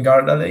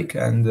Garda Lake,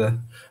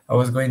 and I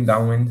was going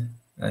downwind,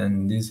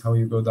 and this is how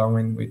you go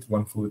downwind with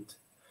 1 foot.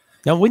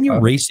 Now, when you're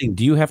racing,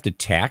 do you have to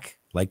tack,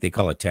 like they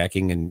call it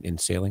tacking in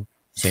sailing?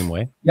 Same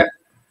way? Yeah.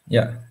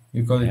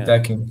 You call it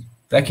tacking.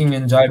 Tacking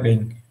and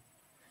jibing.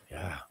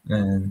 Yeah.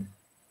 And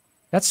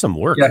that's some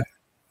work. Yeah.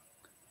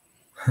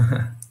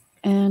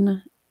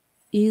 And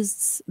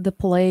is the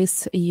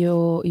place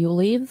you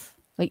live,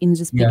 like in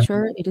this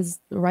picture, it is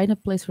right in a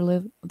place you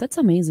live? That's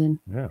amazing.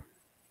 Yeah.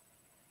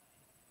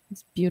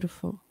 It's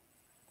beautiful.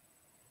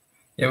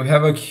 Yeah, we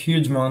have a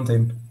huge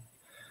mountain.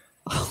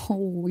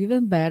 Oh,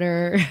 even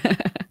better.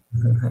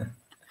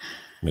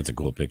 That's a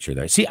cool picture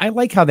there. See, I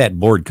like how that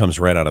board comes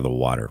right out of the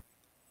water.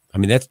 I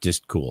mean, that's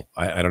just cool.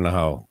 I don't know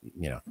how,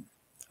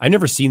 I've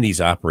never seen these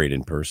operate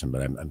in person,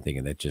 but I'm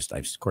thinking that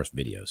I've, of course,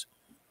 videos.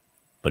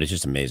 But it's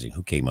just amazing.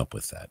 Who came up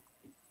with that?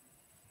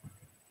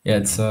 Yeah,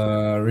 it's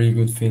a really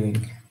good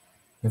feeling.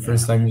 The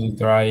first time you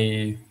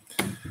try,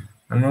 I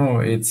don't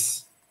know,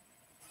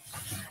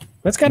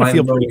 that's got to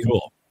feel pretty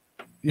cool.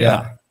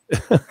 Yeah.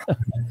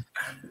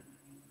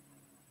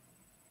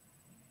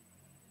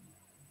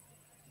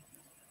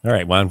 All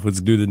right, Juan,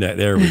 let's do the net.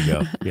 There we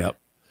go. Yep.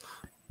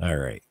 All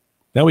right.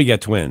 Now we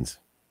got twins.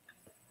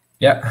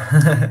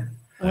 Yeah.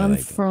 One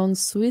from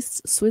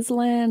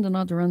Switzerland,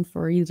 another one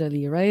for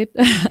Italy, right?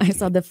 I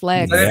saw the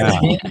flag. Yeah.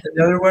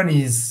 The other one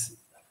is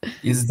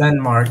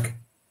Denmark.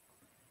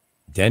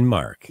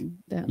 Denmark.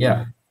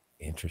 Yeah.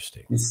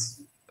 Interesting. It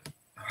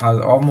has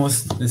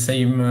almost the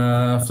same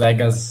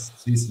flag as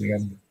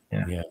Switzerland.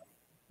 Yeah. Yeah.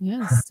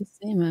 Yeah, it's the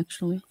same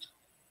actually.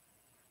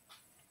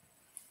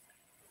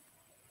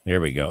 There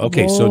we go.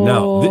 Okay, so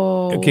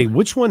now,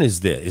 which one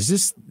is this? Is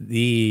this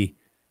the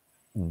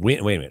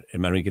wind? Wait a minute.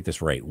 Am I going to get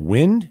this right?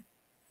 Wind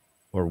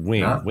or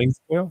wing?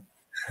 Wingfoil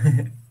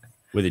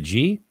with a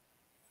G?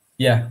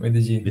 Yeah, with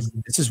a G.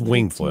 This is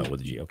Wingfoil with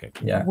a G. Okay.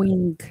 Yeah.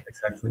 Wing.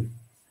 Exactly.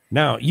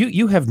 Now,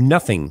 you have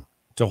nothing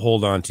to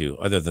hold on to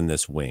other than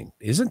this wing.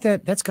 Isn't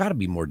that's got to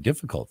be more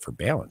difficult for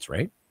balance,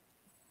 right?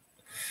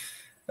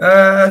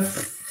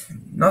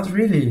 Not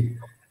really.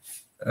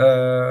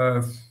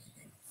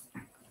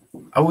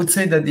 I would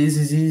say that this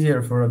is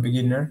easier for a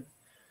beginner.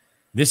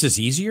 This is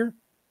easier?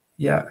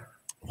 Yeah.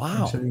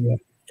 Wow. Actually, yeah.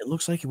 It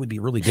looks like it would be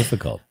really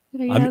difficult.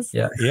 Yes.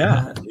 Yeah.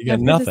 You got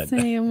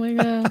nothing. Oh my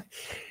god.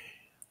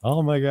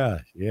 Oh my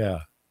gosh.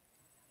 Yeah.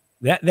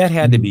 That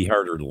had to be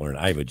harder to learn.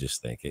 I would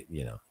just think it,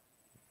 Yeah,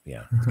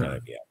 it's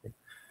gotta be accurate.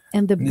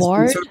 And the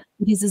board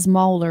is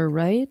smaller,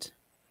 right?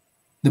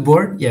 The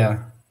board?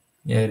 Yeah.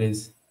 Yeah, it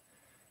is.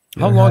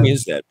 How long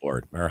is that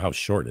board? Or how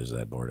short is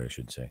that board, I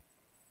should say?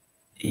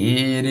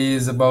 It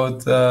is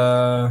about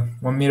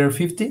 1.50 meters.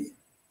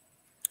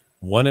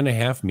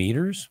 1.5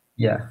 meters?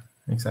 Yeah,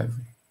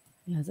 exactly.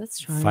 Yeah, that's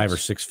short. 5 or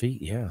 6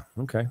 feet. Yeah.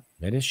 Okay.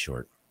 That is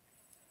short.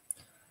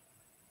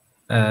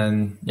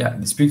 And yeah,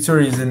 this picture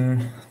was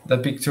in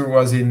Brazil,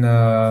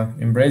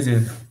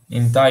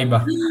 in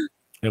Taiba.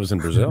 It was in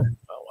Brazil.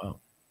 Oh wow.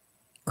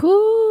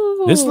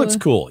 Cool. This looks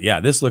cool.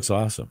 Yeah, this looks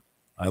awesome.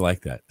 I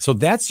like that. So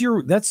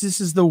this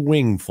is the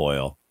wing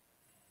foil.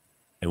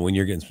 And when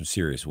you're getting some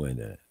serious wind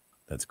in it,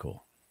 that's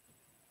cool.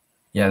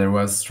 Yeah, there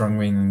was strong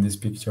wind in this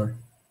picture.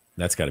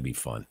 That's got to be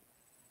fun.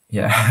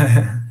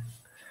 Yeah.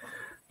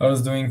 I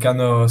was doing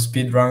kind of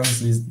speed runs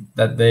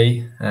that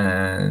day,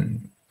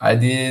 and I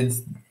did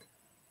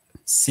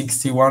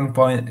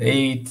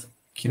 61.8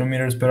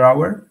 kilometers per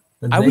hour.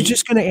 I was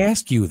just going to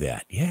ask you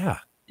that. Yeah.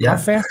 Yeah.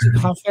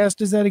 How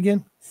fast is that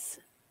again?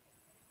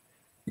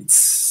 It's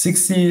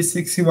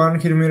 61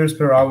 kilometers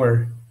per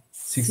hour.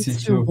 62.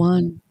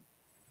 61.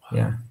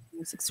 Yeah.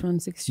 61,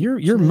 60.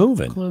 You're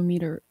moving.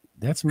 Kilometer.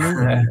 That's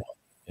moving.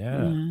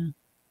 Yeah.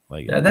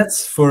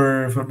 That's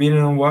for being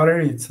on water.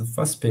 It's a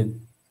fast speed.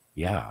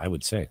 Yeah, I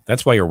would say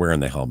that's why you're wearing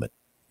the helmet.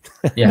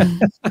 Yeah.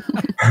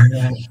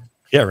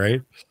 Yeah.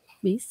 Right.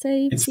 Be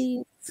safe.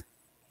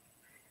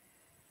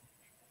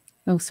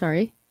 Oh,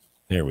 sorry.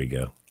 There we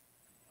go.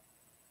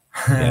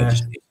 Yeah,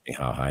 just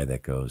how high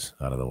that goes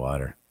out of the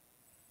water.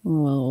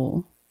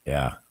 Whoa.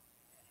 Yeah.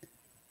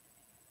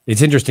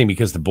 It's interesting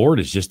because the board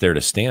is just there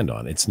to stand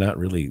on. It's not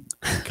really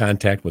in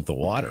contact with the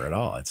water at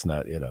all. It's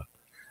not, Yeah.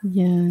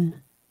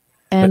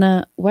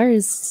 And where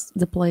is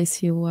the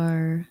place you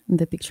are in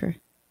the picture?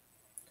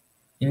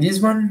 In this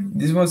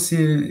was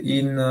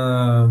in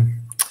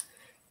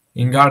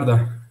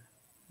Garda.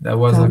 That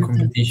was a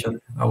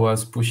competition. I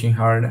was pushing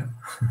hard.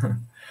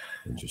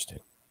 Interesting.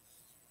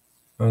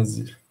 I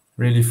was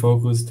really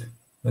focused,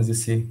 as you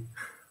see.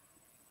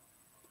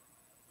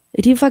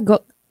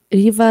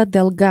 Riva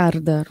Del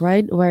Garda,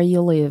 right? Where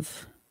you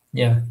live.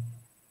 Yeah.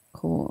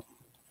 Cool.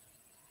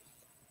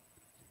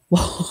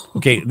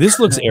 Okay, this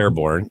looks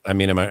airborne. I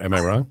mean, am I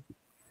wrong?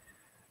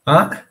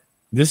 Huh?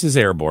 This is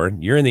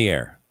airborne. You're in the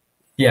air.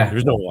 Yeah.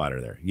 There's no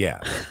water there. Yeah.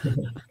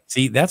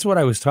 See, that's what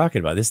I was talking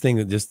about. This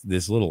thing,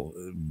 this little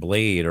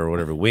blade or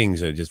whatever,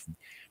 wings, that just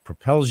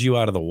propels you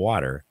out of the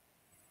water,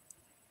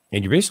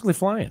 and you're basically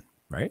flying,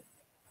 right?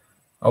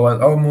 I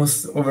was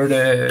almost over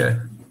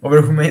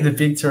who made the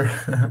picture.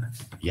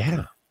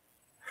 Yeah.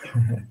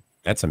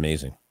 That's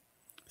amazing.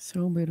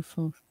 So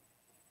beautiful.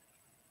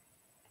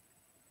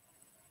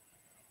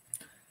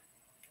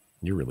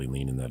 You're really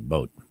leaning that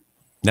boat.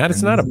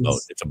 It's not a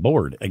boat. It's a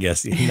board, I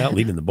guess. You're not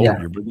leading the board.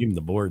 Yeah. You're leading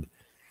the board.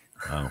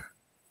 Wow.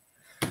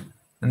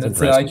 And that's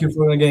the IQ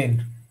foil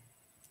again.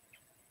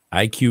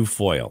 IQ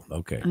foil.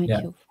 Okay.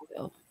 IQ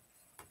foil.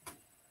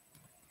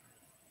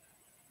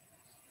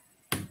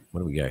 What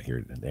do we got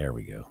here? There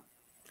we go.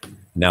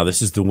 Now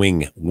this is the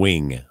wing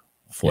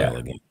foil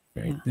again.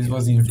 Right? Yeah. This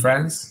was in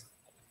France.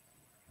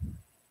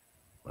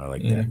 I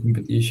like in that. A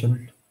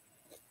competition.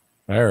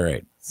 All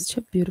right. Such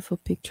a beautiful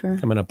picture.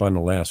 Coming up on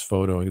the last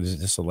photo. Is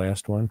this the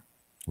last one?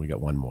 We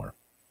got one more.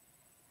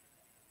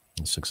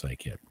 This looks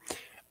like it.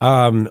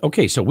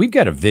 Okay, so we've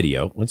got a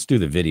video. Let's do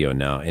the video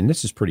now, and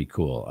this is pretty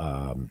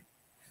cool.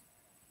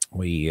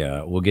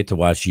 We'll get to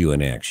watch you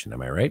in action.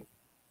 Am I right?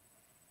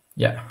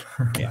 Yeah.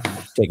 Yeah.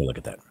 Let's take a look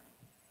at that.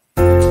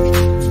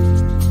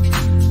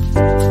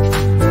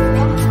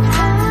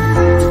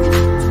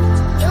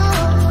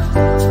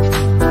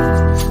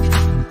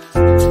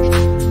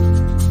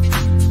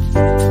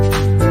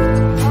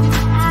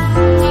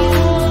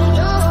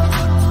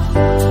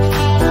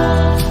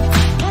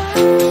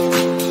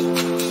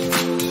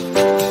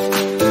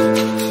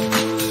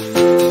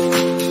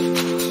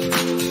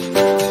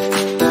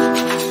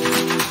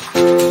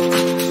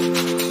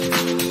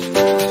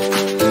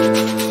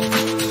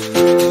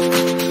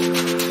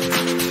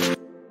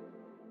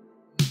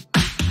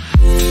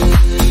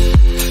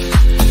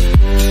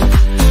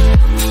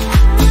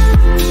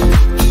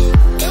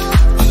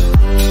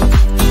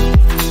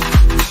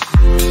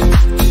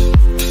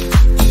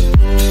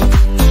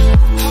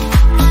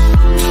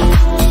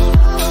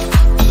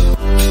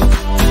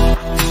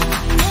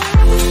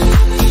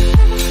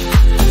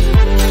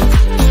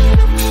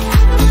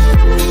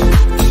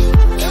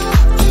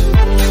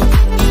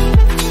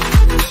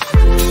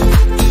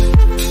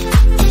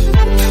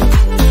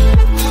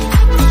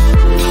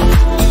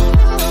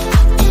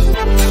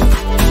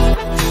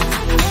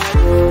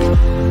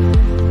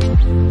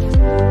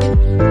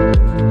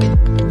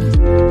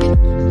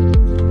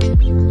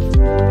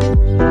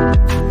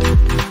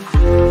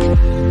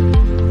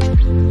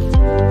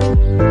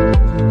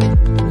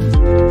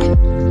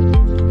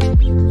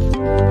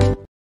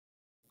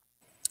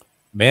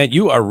 Man,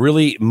 you are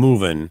really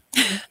moving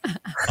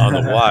on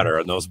the water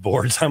on those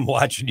boards. I'm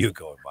watching you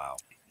going, wow.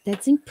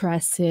 That's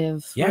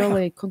impressive. Yeah.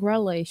 Really,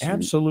 congratulations.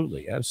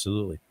 Absolutely,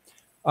 absolutely.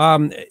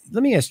 Let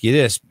me ask you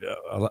this,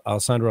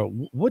 Alessandro.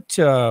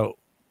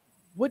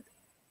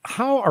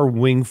 How are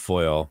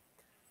Wingfoil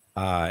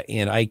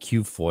and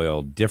IQ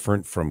foil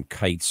different from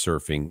kite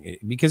surfing?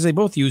 Because they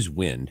both use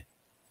wind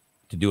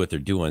to do what they're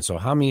doing. So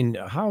how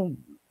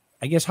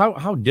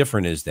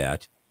different is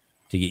that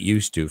to get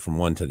used to from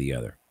one to the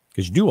other?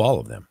 Because you do all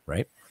of them,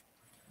 right?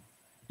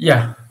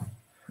 Yeah.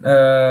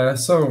 I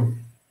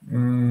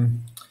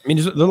mean,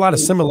 there's a lot of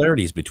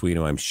similarities between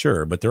them, I'm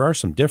sure, but there are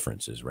some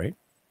differences, right?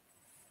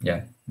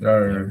 Yeah,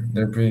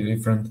 they're pretty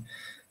different.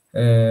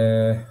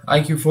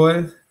 IQ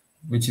foil,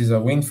 which is a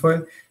wind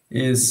foil,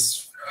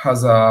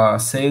 has a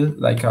sail,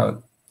 like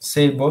a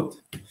sailboat.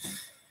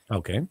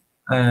 Okay.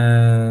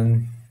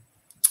 And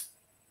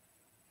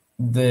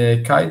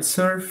the kite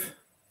surf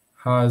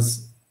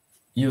has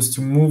used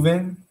to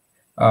moving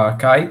a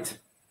kite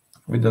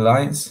with the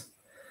lines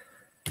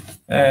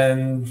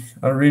and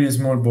a really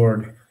small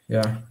board.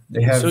 Yeah,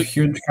 they have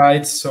huge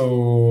kites,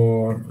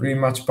 so really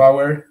much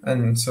power,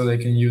 and so they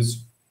can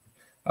use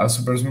a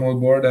super small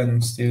board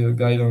and still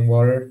glide on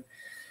water.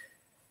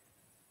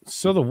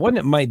 So the one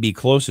that might be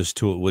closest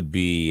to it would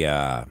be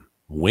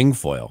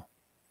Wingfoil,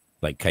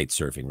 like kite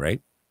surfing,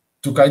 right?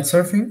 To kite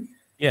surfing?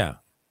 Yeah.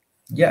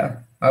 Yeah,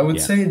 I would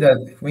say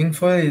that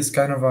Wingfoil is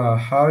kind of a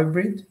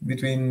hybrid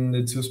between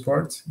the two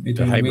sports,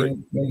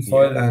 between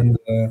Wingfoil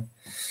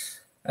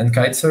and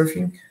kite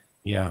surfing.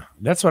 Yeah,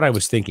 that's what I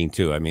was thinking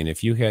too. I mean,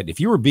 if you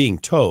were being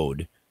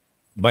towed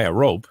by a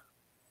rope,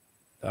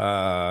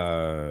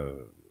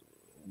 Wingfoil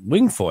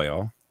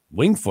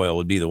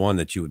would be the one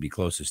that you would be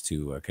closest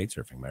to kite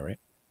surfing. Am I right?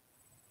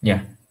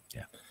 Yeah.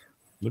 Yeah.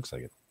 Looks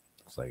like it.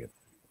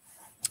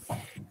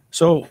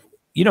 So,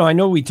 I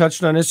know we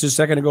touched on this a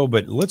second ago,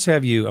 but let's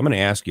have you, I'm going to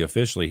ask you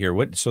officially here.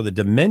 So the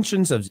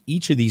dimensions of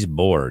each of these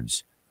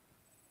boards,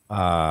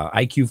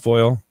 IQ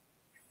foil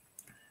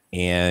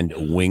and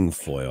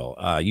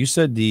Wingfoil. You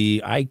said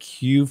the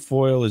IQ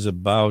foil is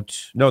about,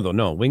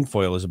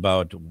 Wingfoil is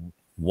about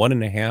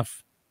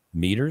 1.5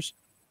 meters.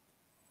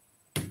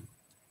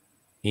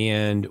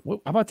 And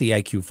how about the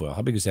IQ foil?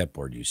 How big is that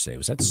board, you say?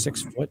 Was that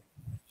 6 foot?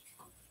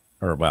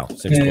 Or,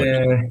 6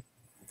 foot?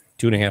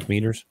 2.5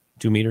 meters?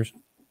 2 meters?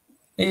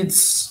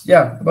 It's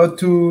about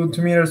 2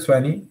 meters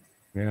 20.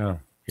 Yeah.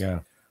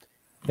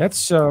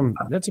 That's a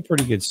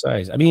pretty good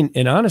size. I mean,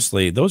 and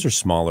honestly, those are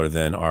smaller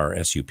than our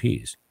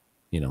SUPs.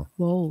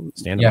 Whoa.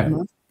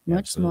 Stand-up.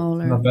 Much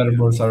smaller. The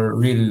paddleboards are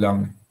really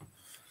long.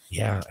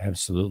 Yeah,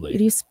 absolutely.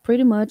 It is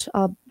pretty much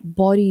a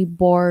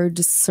bodyboard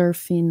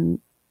surfing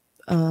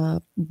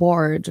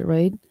board,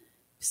 right?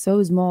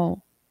 So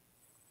small.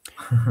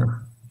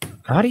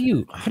 How do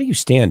you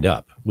stand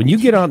up when you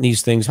get on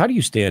these things? How do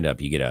you stand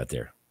up? You get out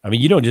there. I mean,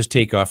 you don't just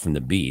take off from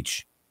the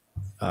beach,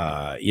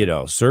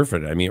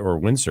 surfing. I mean, or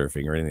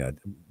windsurfing or anything.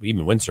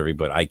 Even windsurfing,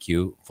 but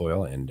IQ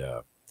foil and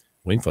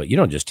Wingfoil. You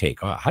don't just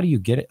take off. How do you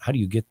get it? How do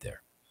you get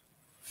there?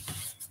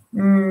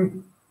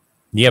 You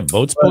have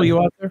boats pull you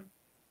out there?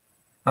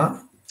 Huh?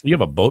 You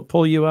have a boat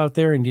pull you out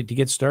there and to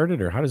get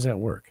started, or how does that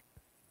work?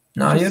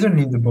 No, you don't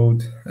need the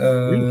boat.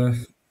 Really?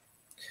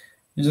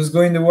 You just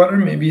go in the water,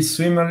 maybe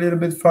swim a little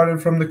bit farther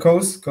from the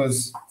coast,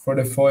 because for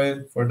the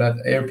foil, for that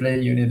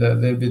airplane, you need a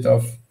little bit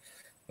of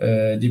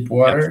deep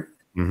water.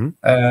 Mm-hmm.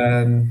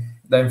 And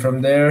then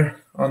from there,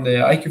 on the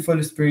IQ foil,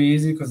 it's pretty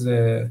easy because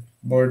the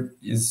board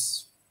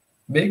is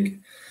big.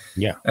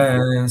 Yeah.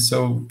 And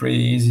so pretty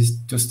easy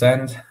to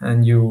stand,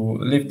 and you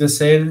lift the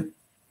sail,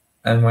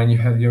 and when you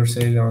have your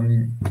sail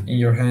in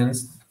your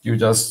hands, you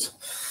just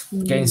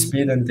gain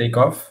speed and take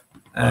off.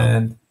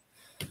 And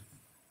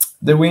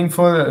the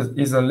wingfoil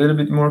is a little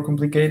bit more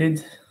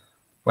complicated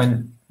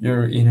when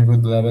you're in a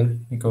good level,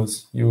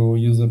 because you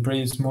use a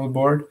pretty small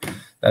board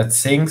that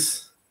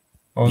sinks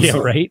also. Yeah,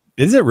 right.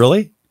 Is it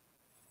really?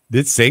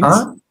 It sinks?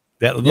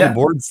 That little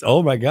board's,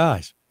 oh my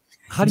gosh.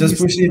 How do you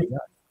just push it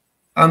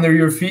under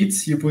your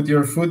feet? You put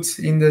your foot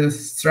in the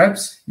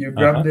straps, you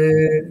grab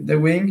the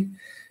wing,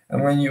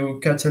 and when you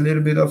catch a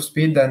little bit of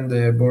speed, then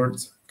the board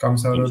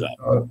comes out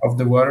of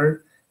the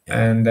water,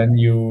 and then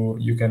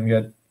you can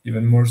get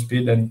even more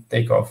speed and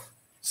take off.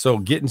 So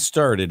getting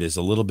started is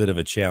a little bit of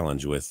a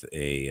challenge with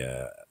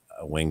a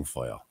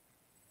wingfoil.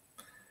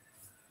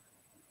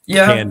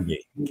 Yeah, can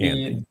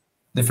be.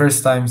 The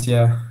first times,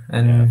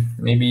 and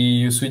maybe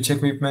you switch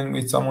equipment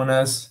with someone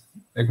else,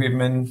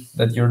 equipment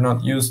that you're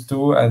not used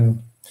to,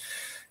 and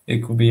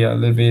it could be a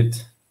little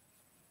bit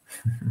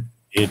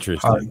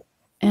interesting. hard.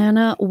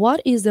 And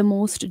what is the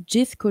most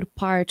difficult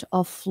part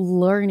of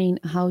learning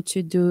how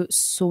to do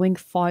swing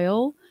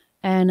foil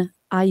and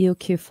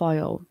IUQ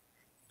foil?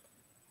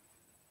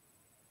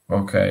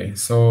 Okay,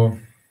 so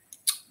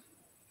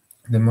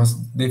the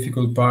most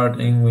difficult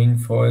part in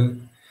wingfoil,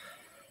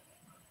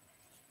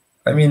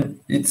 I mean,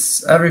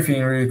 it's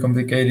everything really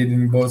complicated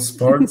in both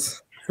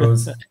sports,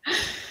 because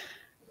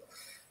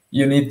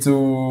you need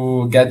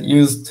to get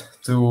used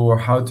to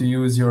how to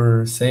use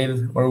your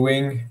sail or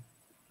wing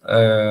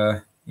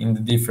in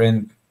the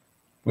different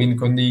wind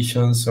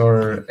conditions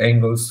or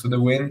angles to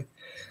the wind.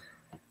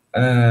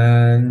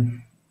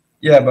 And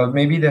yeah, but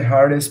maybe the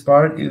hardest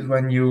part is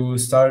when you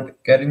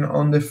start getting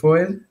on the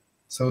foil,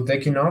 so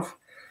taking off.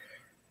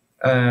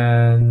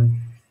 And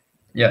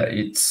yeah,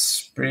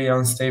 it's pretty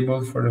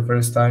unstable for the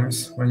first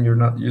times when you're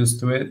not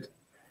used to it.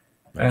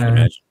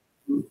 And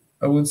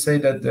I would say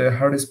that the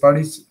hardest part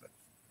is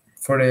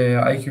for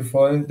the IQ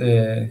foil,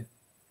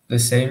 the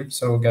same,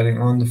 so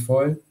getting on the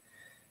foil.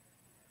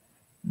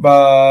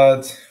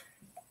 But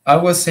I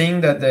was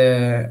saying that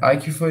the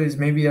IQ foil is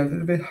maybe a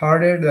little bit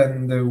harder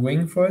than the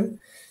wing foil,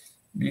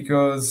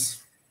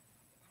 because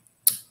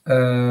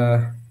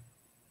well,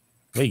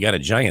 you got a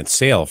giant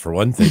sail for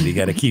one thing. You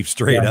got to keep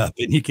straight up,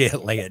 and you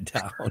can't lay it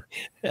down.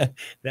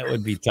 That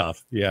would be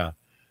tough. Yeah,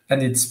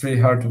 and it's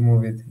pretty hard to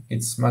move it.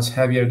 It's much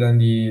heavier than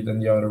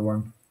the other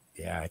one.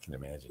 Yeah, I can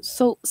imagine that.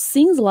 So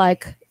seems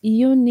like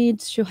you need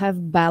to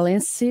have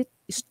balance,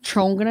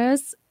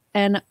 strongness,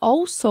 and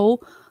also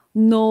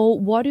know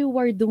what you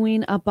are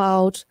doing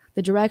about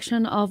the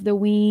direction of the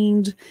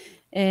wind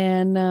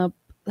and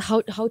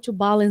how to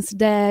balance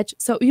that.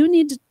 So you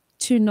need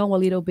to know a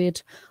little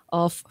bit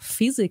of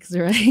physics,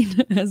 right?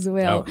 As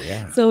well. Oh,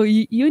 yeah. So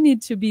you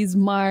need to be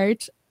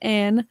smart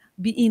and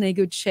be in a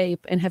good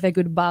shape and have a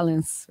good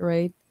balance,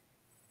 right?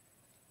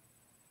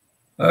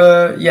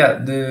 Yeah,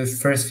 the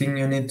first thing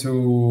you need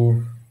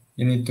to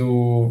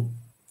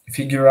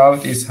figure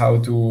out is how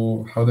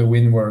the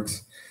wind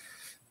works.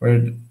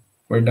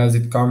 Where does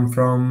it come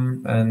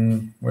from,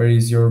 and where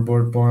is your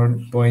board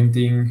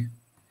pointing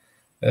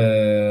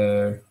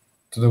to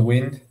the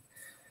wind?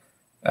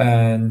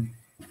 And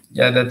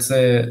yeah, that's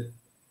the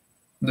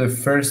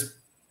first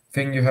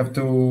thing you have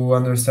to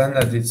understand,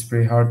 that it's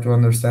pretty hard to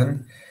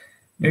understand.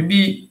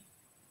 Maybe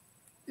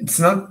it's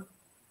not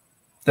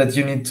that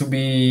you need to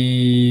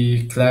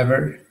be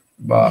clever,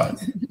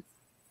 but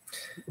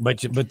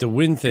the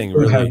wind thing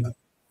really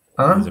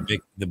is a big.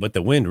 But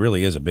the wind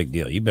really is a big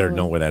deal. You better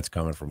know where that's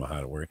coming from,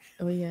 how to work.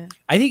 Oh yeah.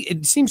 I think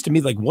it seems to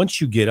me like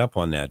once you get up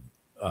on that,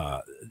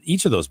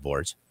 each of those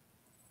boards,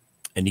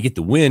 and you get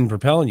the wind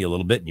propelling you a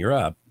little bit, and you're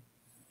up.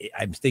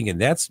 I'm thinking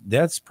that's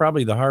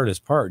probably the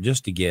hardest part,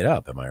 just to get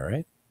up. Am I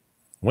right?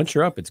 Once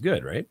you're up, it's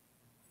good, right?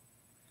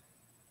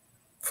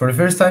 For the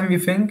first time, you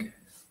think?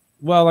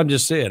 Well, I'm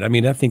just saying. I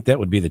mean, I think that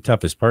would be the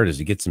toughest part, is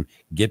to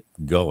get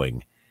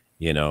going.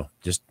 You know,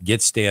 just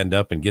stand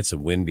up and get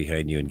some wind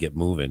behind you and get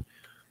moving.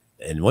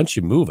 And once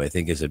you move, I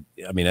think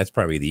that's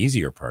probably the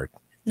easier part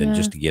than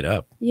just to get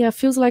up. Yeah, it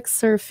feels like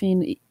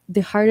surfing.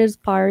 The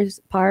hardest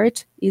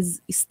part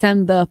is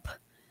stand up.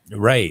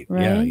 Right.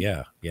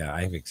 Yeah.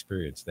 I've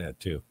experienced that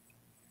too.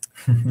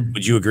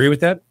 Would you agree with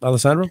that,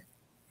 Alessandro?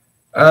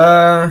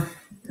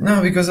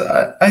 No, because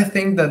I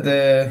think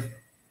that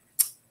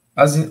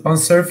on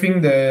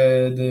surfing,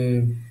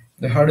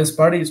 the hardest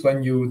part is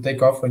when you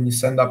take off, when you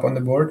stand up on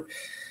the board.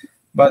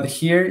 But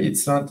here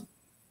it's not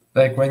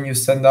like when you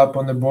stand up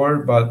on the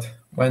board, but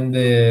when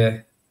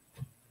you're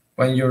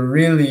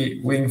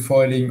really wing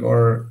foiling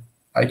or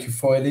IQ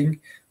foiling,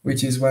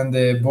 which is when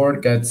the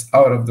board gets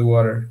out of the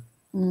water.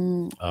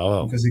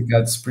 Oh, because it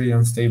gets pretty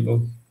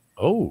unstable.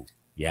 Oh,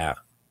 yeah,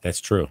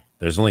 that's true.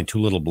 There's only two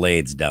little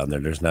blades down there.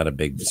 There's not a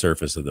big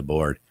surface of the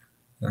board.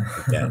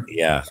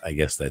 Yeah, I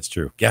guess that's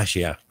true. Gosh,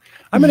 yeah.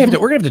 We're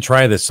gonna have to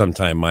try this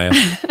sometime, Maya.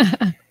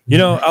 You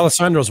know,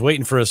 Alessandro's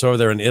waiting for us over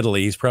there in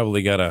Italy. He's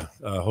probably got a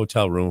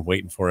hotel room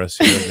waiting for us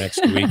here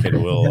next week,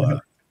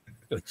 and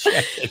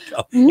check and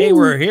go, hey,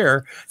 we're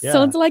here. Yeah.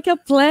 Sounds like a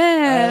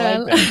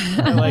plan.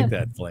 I like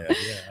that plan.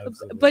 Yeah,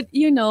 absolutely. But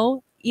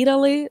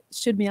Italy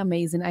should be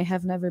amazing. I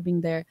have never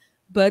been there.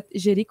 But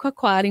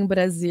Jericoacoara in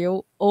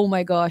Brazil, oh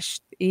my gosh,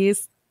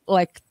 is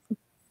like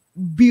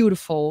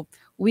beautiful.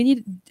 We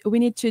need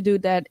to do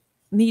that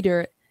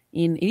neither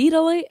in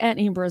Italy and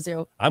in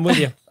Brazil. I'm with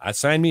you.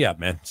 Sign me up,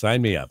 man.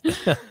 Sign me up.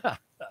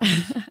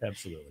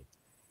 Absolutely.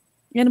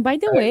 And by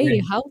the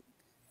way,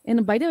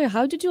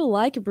 how did you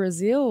like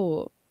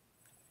Brazil?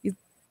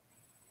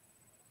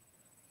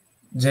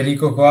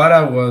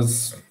 Jericoacoara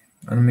was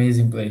an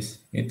amazing place.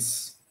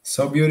 It's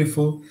so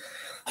beautiful.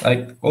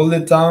 Like all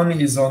the town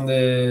is on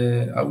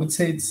the, I would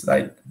say it's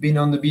like being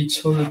on the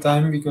beach all the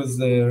time because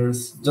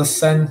there's just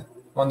sand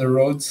on the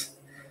roads.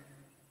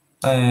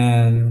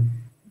 And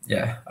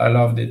yeah, I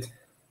loved it.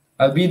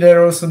 I'll be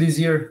there also this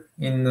year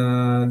in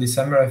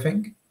December, I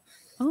think.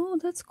 Oh,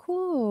 that's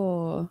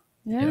cool.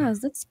 Yes,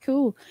 that's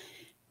cool.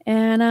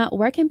 And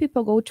where can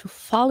people go to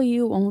follow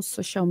you on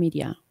social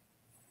media?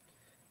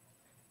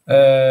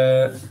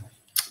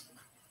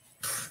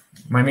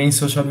 My main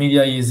social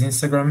media is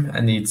Instagram,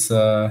 and it's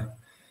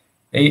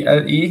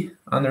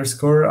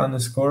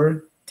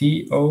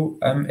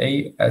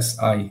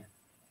ALE__TOMASI.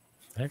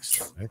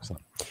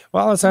 Excellent.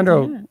 Well,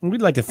 Alessandro,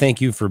 we'd like to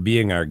thank you for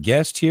being our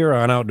guest here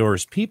on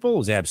Outdoors People. It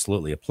was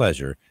absolutely a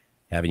pleasure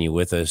having you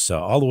with us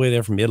all the way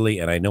there from Italy,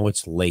 and I know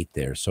it's late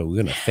there, so we're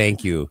going to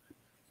thank you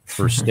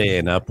for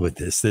staying up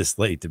with us this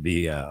late to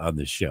be on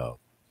the show.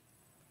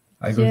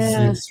 I go to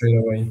sleep straight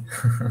away.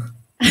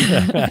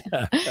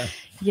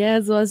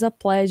 Yes, it was a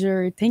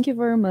pleasure. Thank you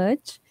very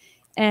much.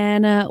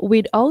 And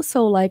we'd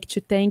also like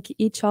to thank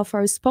each of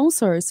our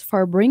sponsors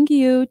for bringing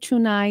you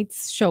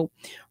tonight's show.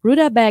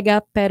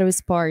 Rutabaga Pedal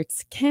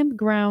Sports,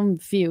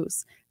 Campground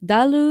Views,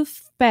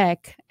 Duluth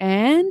Pack,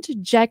 and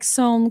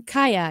Jackson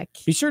Kayak.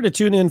 Be sure to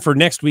tune in for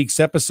next week's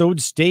episode,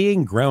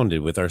 Staying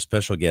Grounded, with our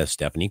special guest,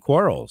 Stephanie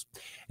Quarles.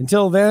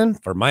 Until then,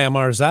 for Maya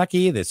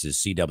Marzaki, this is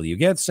CW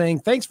Getz saying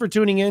thanks for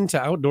tuning in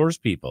to Outdoors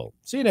People.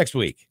 See you next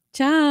week.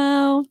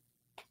 Ciao.